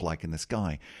things look like in the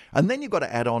sky? And then you've got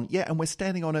to add on, and we're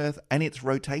standing on Earth and it's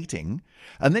rotating.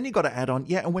 And then you've got to add on,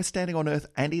 and we're standing on Earth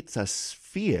and it's a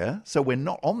sphere. So we're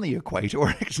not on the equator. We're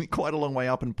actually quite a long way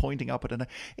up and pointing up at it.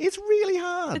 It's really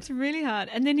hard. It's really hard.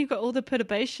 And then you've got all the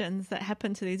perturbations that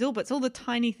happen to these orbits, all the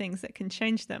tiny things that can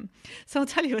change them. So I'll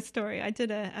tell you a story. I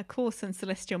did a course in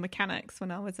celestial mechanics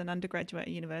when I was an undergraduate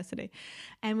at university.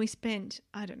 And we spent,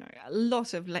 a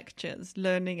lot of lectures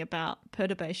learning about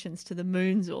perturbations to the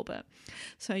moon's orbit.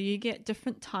 So you get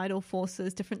different tidal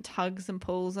forces, different tugs and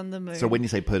pulls on the moon. So when you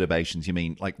say perturbations, you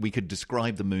mean like we could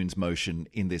describe the moon's motion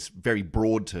in this very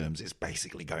broad terms. It's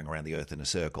basically going around the Earth in a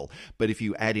circle. But if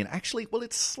you add in,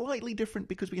 it's slightly different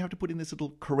because we have to put in this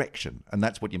little correction. And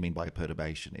that's what you mean by a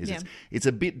perturbation. It's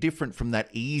a bit different from that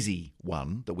easy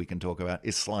one that we can talk about.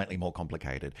 It's slightly more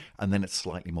complicated. And then it's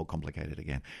slightly more complicated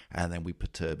again. And then we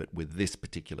perturb it with this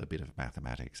particular bit of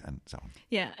mathematics and so on.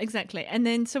 Yeah, exactly. And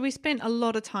then so we spent a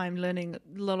lot of time learning a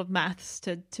lot of maths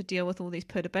to deal with all these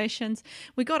perturbations.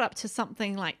 We got up to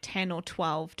something like 10 or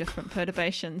 12 different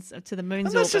perturbations to the moon's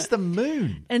orbit. That's just the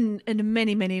moon. In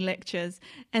many, many lectures.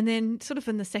 And then sort of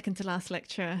in the second to last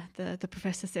lecture, the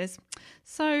professor says,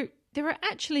 so there are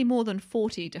actually more than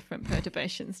 40 different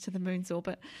perturbations to the moon's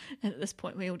orbit. And at this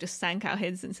point, we all just sank our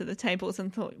heads into the tables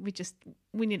and thought,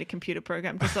 we need a computer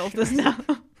program to solve this now.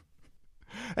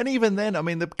 And even then,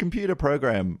 the computer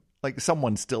program,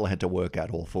 someone still had to work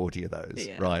out all 40 of those,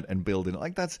 right? And build in,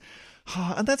 and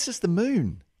that's just the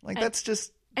moon. That's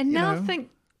just, and now think,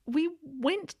 we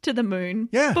went to the moon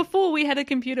before we had a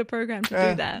computer program to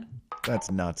do that. That's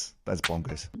nuts. That's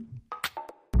bonkers.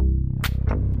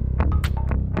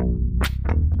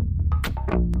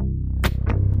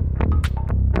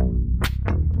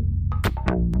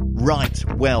 Right,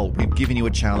 well, we've given you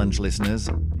a challenge, listeners.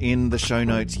 In the show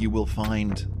notes, you will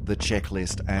find the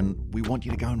checklist, and we want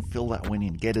you to go and fill that one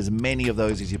in. Get as many of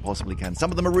those as you possibly can. Some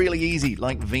of them are really easy,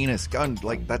 like Venus. Go and,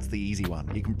 that's the easy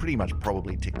one. You can pretty much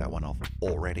probably tick that one off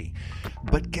already.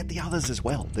 But get the others as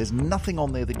well. There's nothing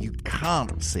on there that you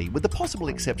can't see, with the possible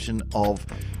exception of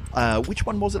which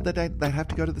one was it that they have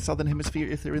to go to the southern hemisphere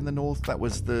if they're in the north? That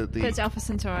was the That's Alpha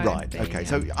Centauri. Right. Okay.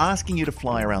 So asking you to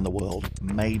fly around the world,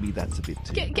 maybe that's a bit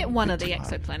too. Get one of the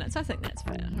exoplanets. I think that's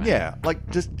fair. Right? Yeah,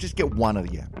 just get one of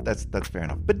the. Yeah, that's fair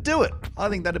enough. But do it. I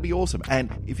think that'd be awesome.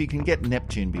 And if you can get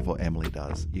Neptune before Emily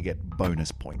does, you get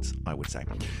bonus points, I would say.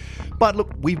 But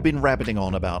look, we've been rabbiting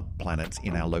on about planets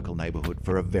in our local neighbourhood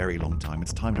for a very long time.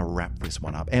 It's time to wrap this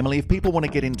one up. Emily, if people want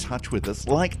to get in touch with us,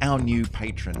 like our new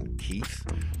patron Keith,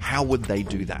 how would they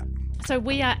do that? So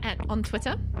we are on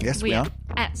Twitter. Yes, we are.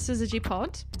 At Syzygy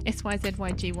Pod,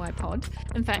 SYZYGY Pod.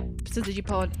 In fact, Syzygy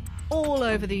Pod all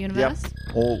over the universe.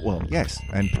 Yep. Yes,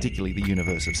 and particularly the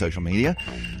universe of social media.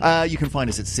 You can find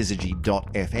us at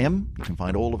syzygy.fm. You can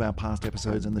find all of our past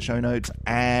episodes in the show notes,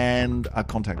 and a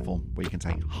contact form where you can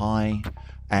say hi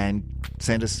and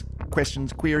send us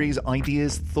questions, queries,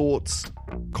 ideas, thoughts,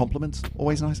 compliments.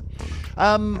 Always nice.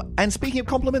 And speaking of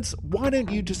compliments, why don't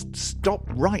you just stop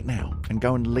right now and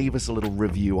go and leave us a little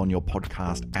review on your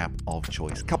podcast app of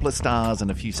choice. A couple of stars and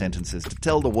a few sentences to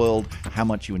tell the world how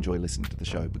much you enjoy listening to the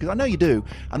show, because I know you do,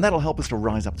 and that'll help us to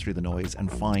rise up through the noise and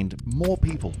find more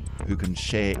people who can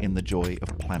share in the joy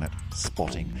of planet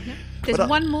spotting. Yep. There's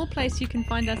one more place you can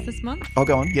find us this month. Oh,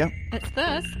 go on, yeah. It's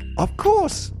Thirsk. Of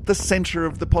course, the centre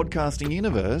of the podcasting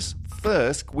universe.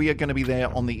 Thirsk, we are going to be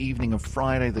there on the evening of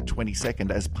Friday the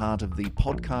 22nd as part of the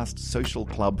Podcast Social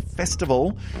Club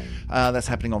Festival. That's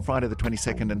happening on Friday the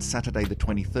 22nd and Saturday the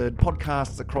 23rd.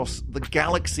 Podcasts across the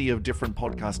galaxy of different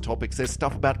podcast topics. There's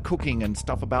stuff about cooking and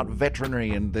stuff about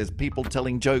veterinary, and there's people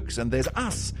telling jokes, and there's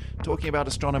us talking about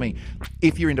astronomy.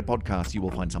 If you're into podcasts, you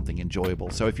will find something enjoyable.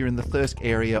 So if you're in the Thirsk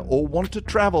area or want to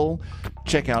travel,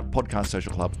 check out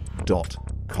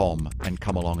podcastsocialclub.com and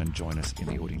come along and join us in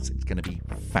the audience. It's going to be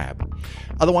fab.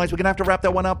 Otherwise, we're going to have to wrap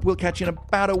that one up. We'll catch you in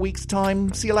about a week's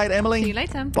time. See you later, Emily. See you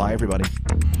later. Bye, everybody.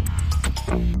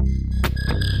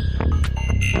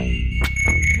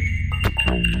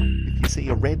 If you see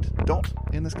a red dot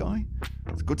in the sky,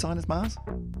 it's a good sign it's Mars.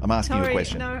 I'm asking you a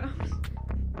question. No.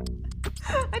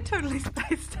 I totally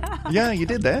spaced out. Yeah, you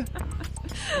did there.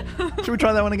 Should we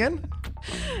try that one again?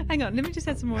 Hang on, let me just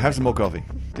have some more. Have some more coffee.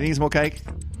 Do you need some more cake?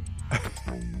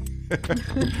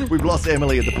 We've lost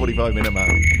Emily at the 45-minute mark.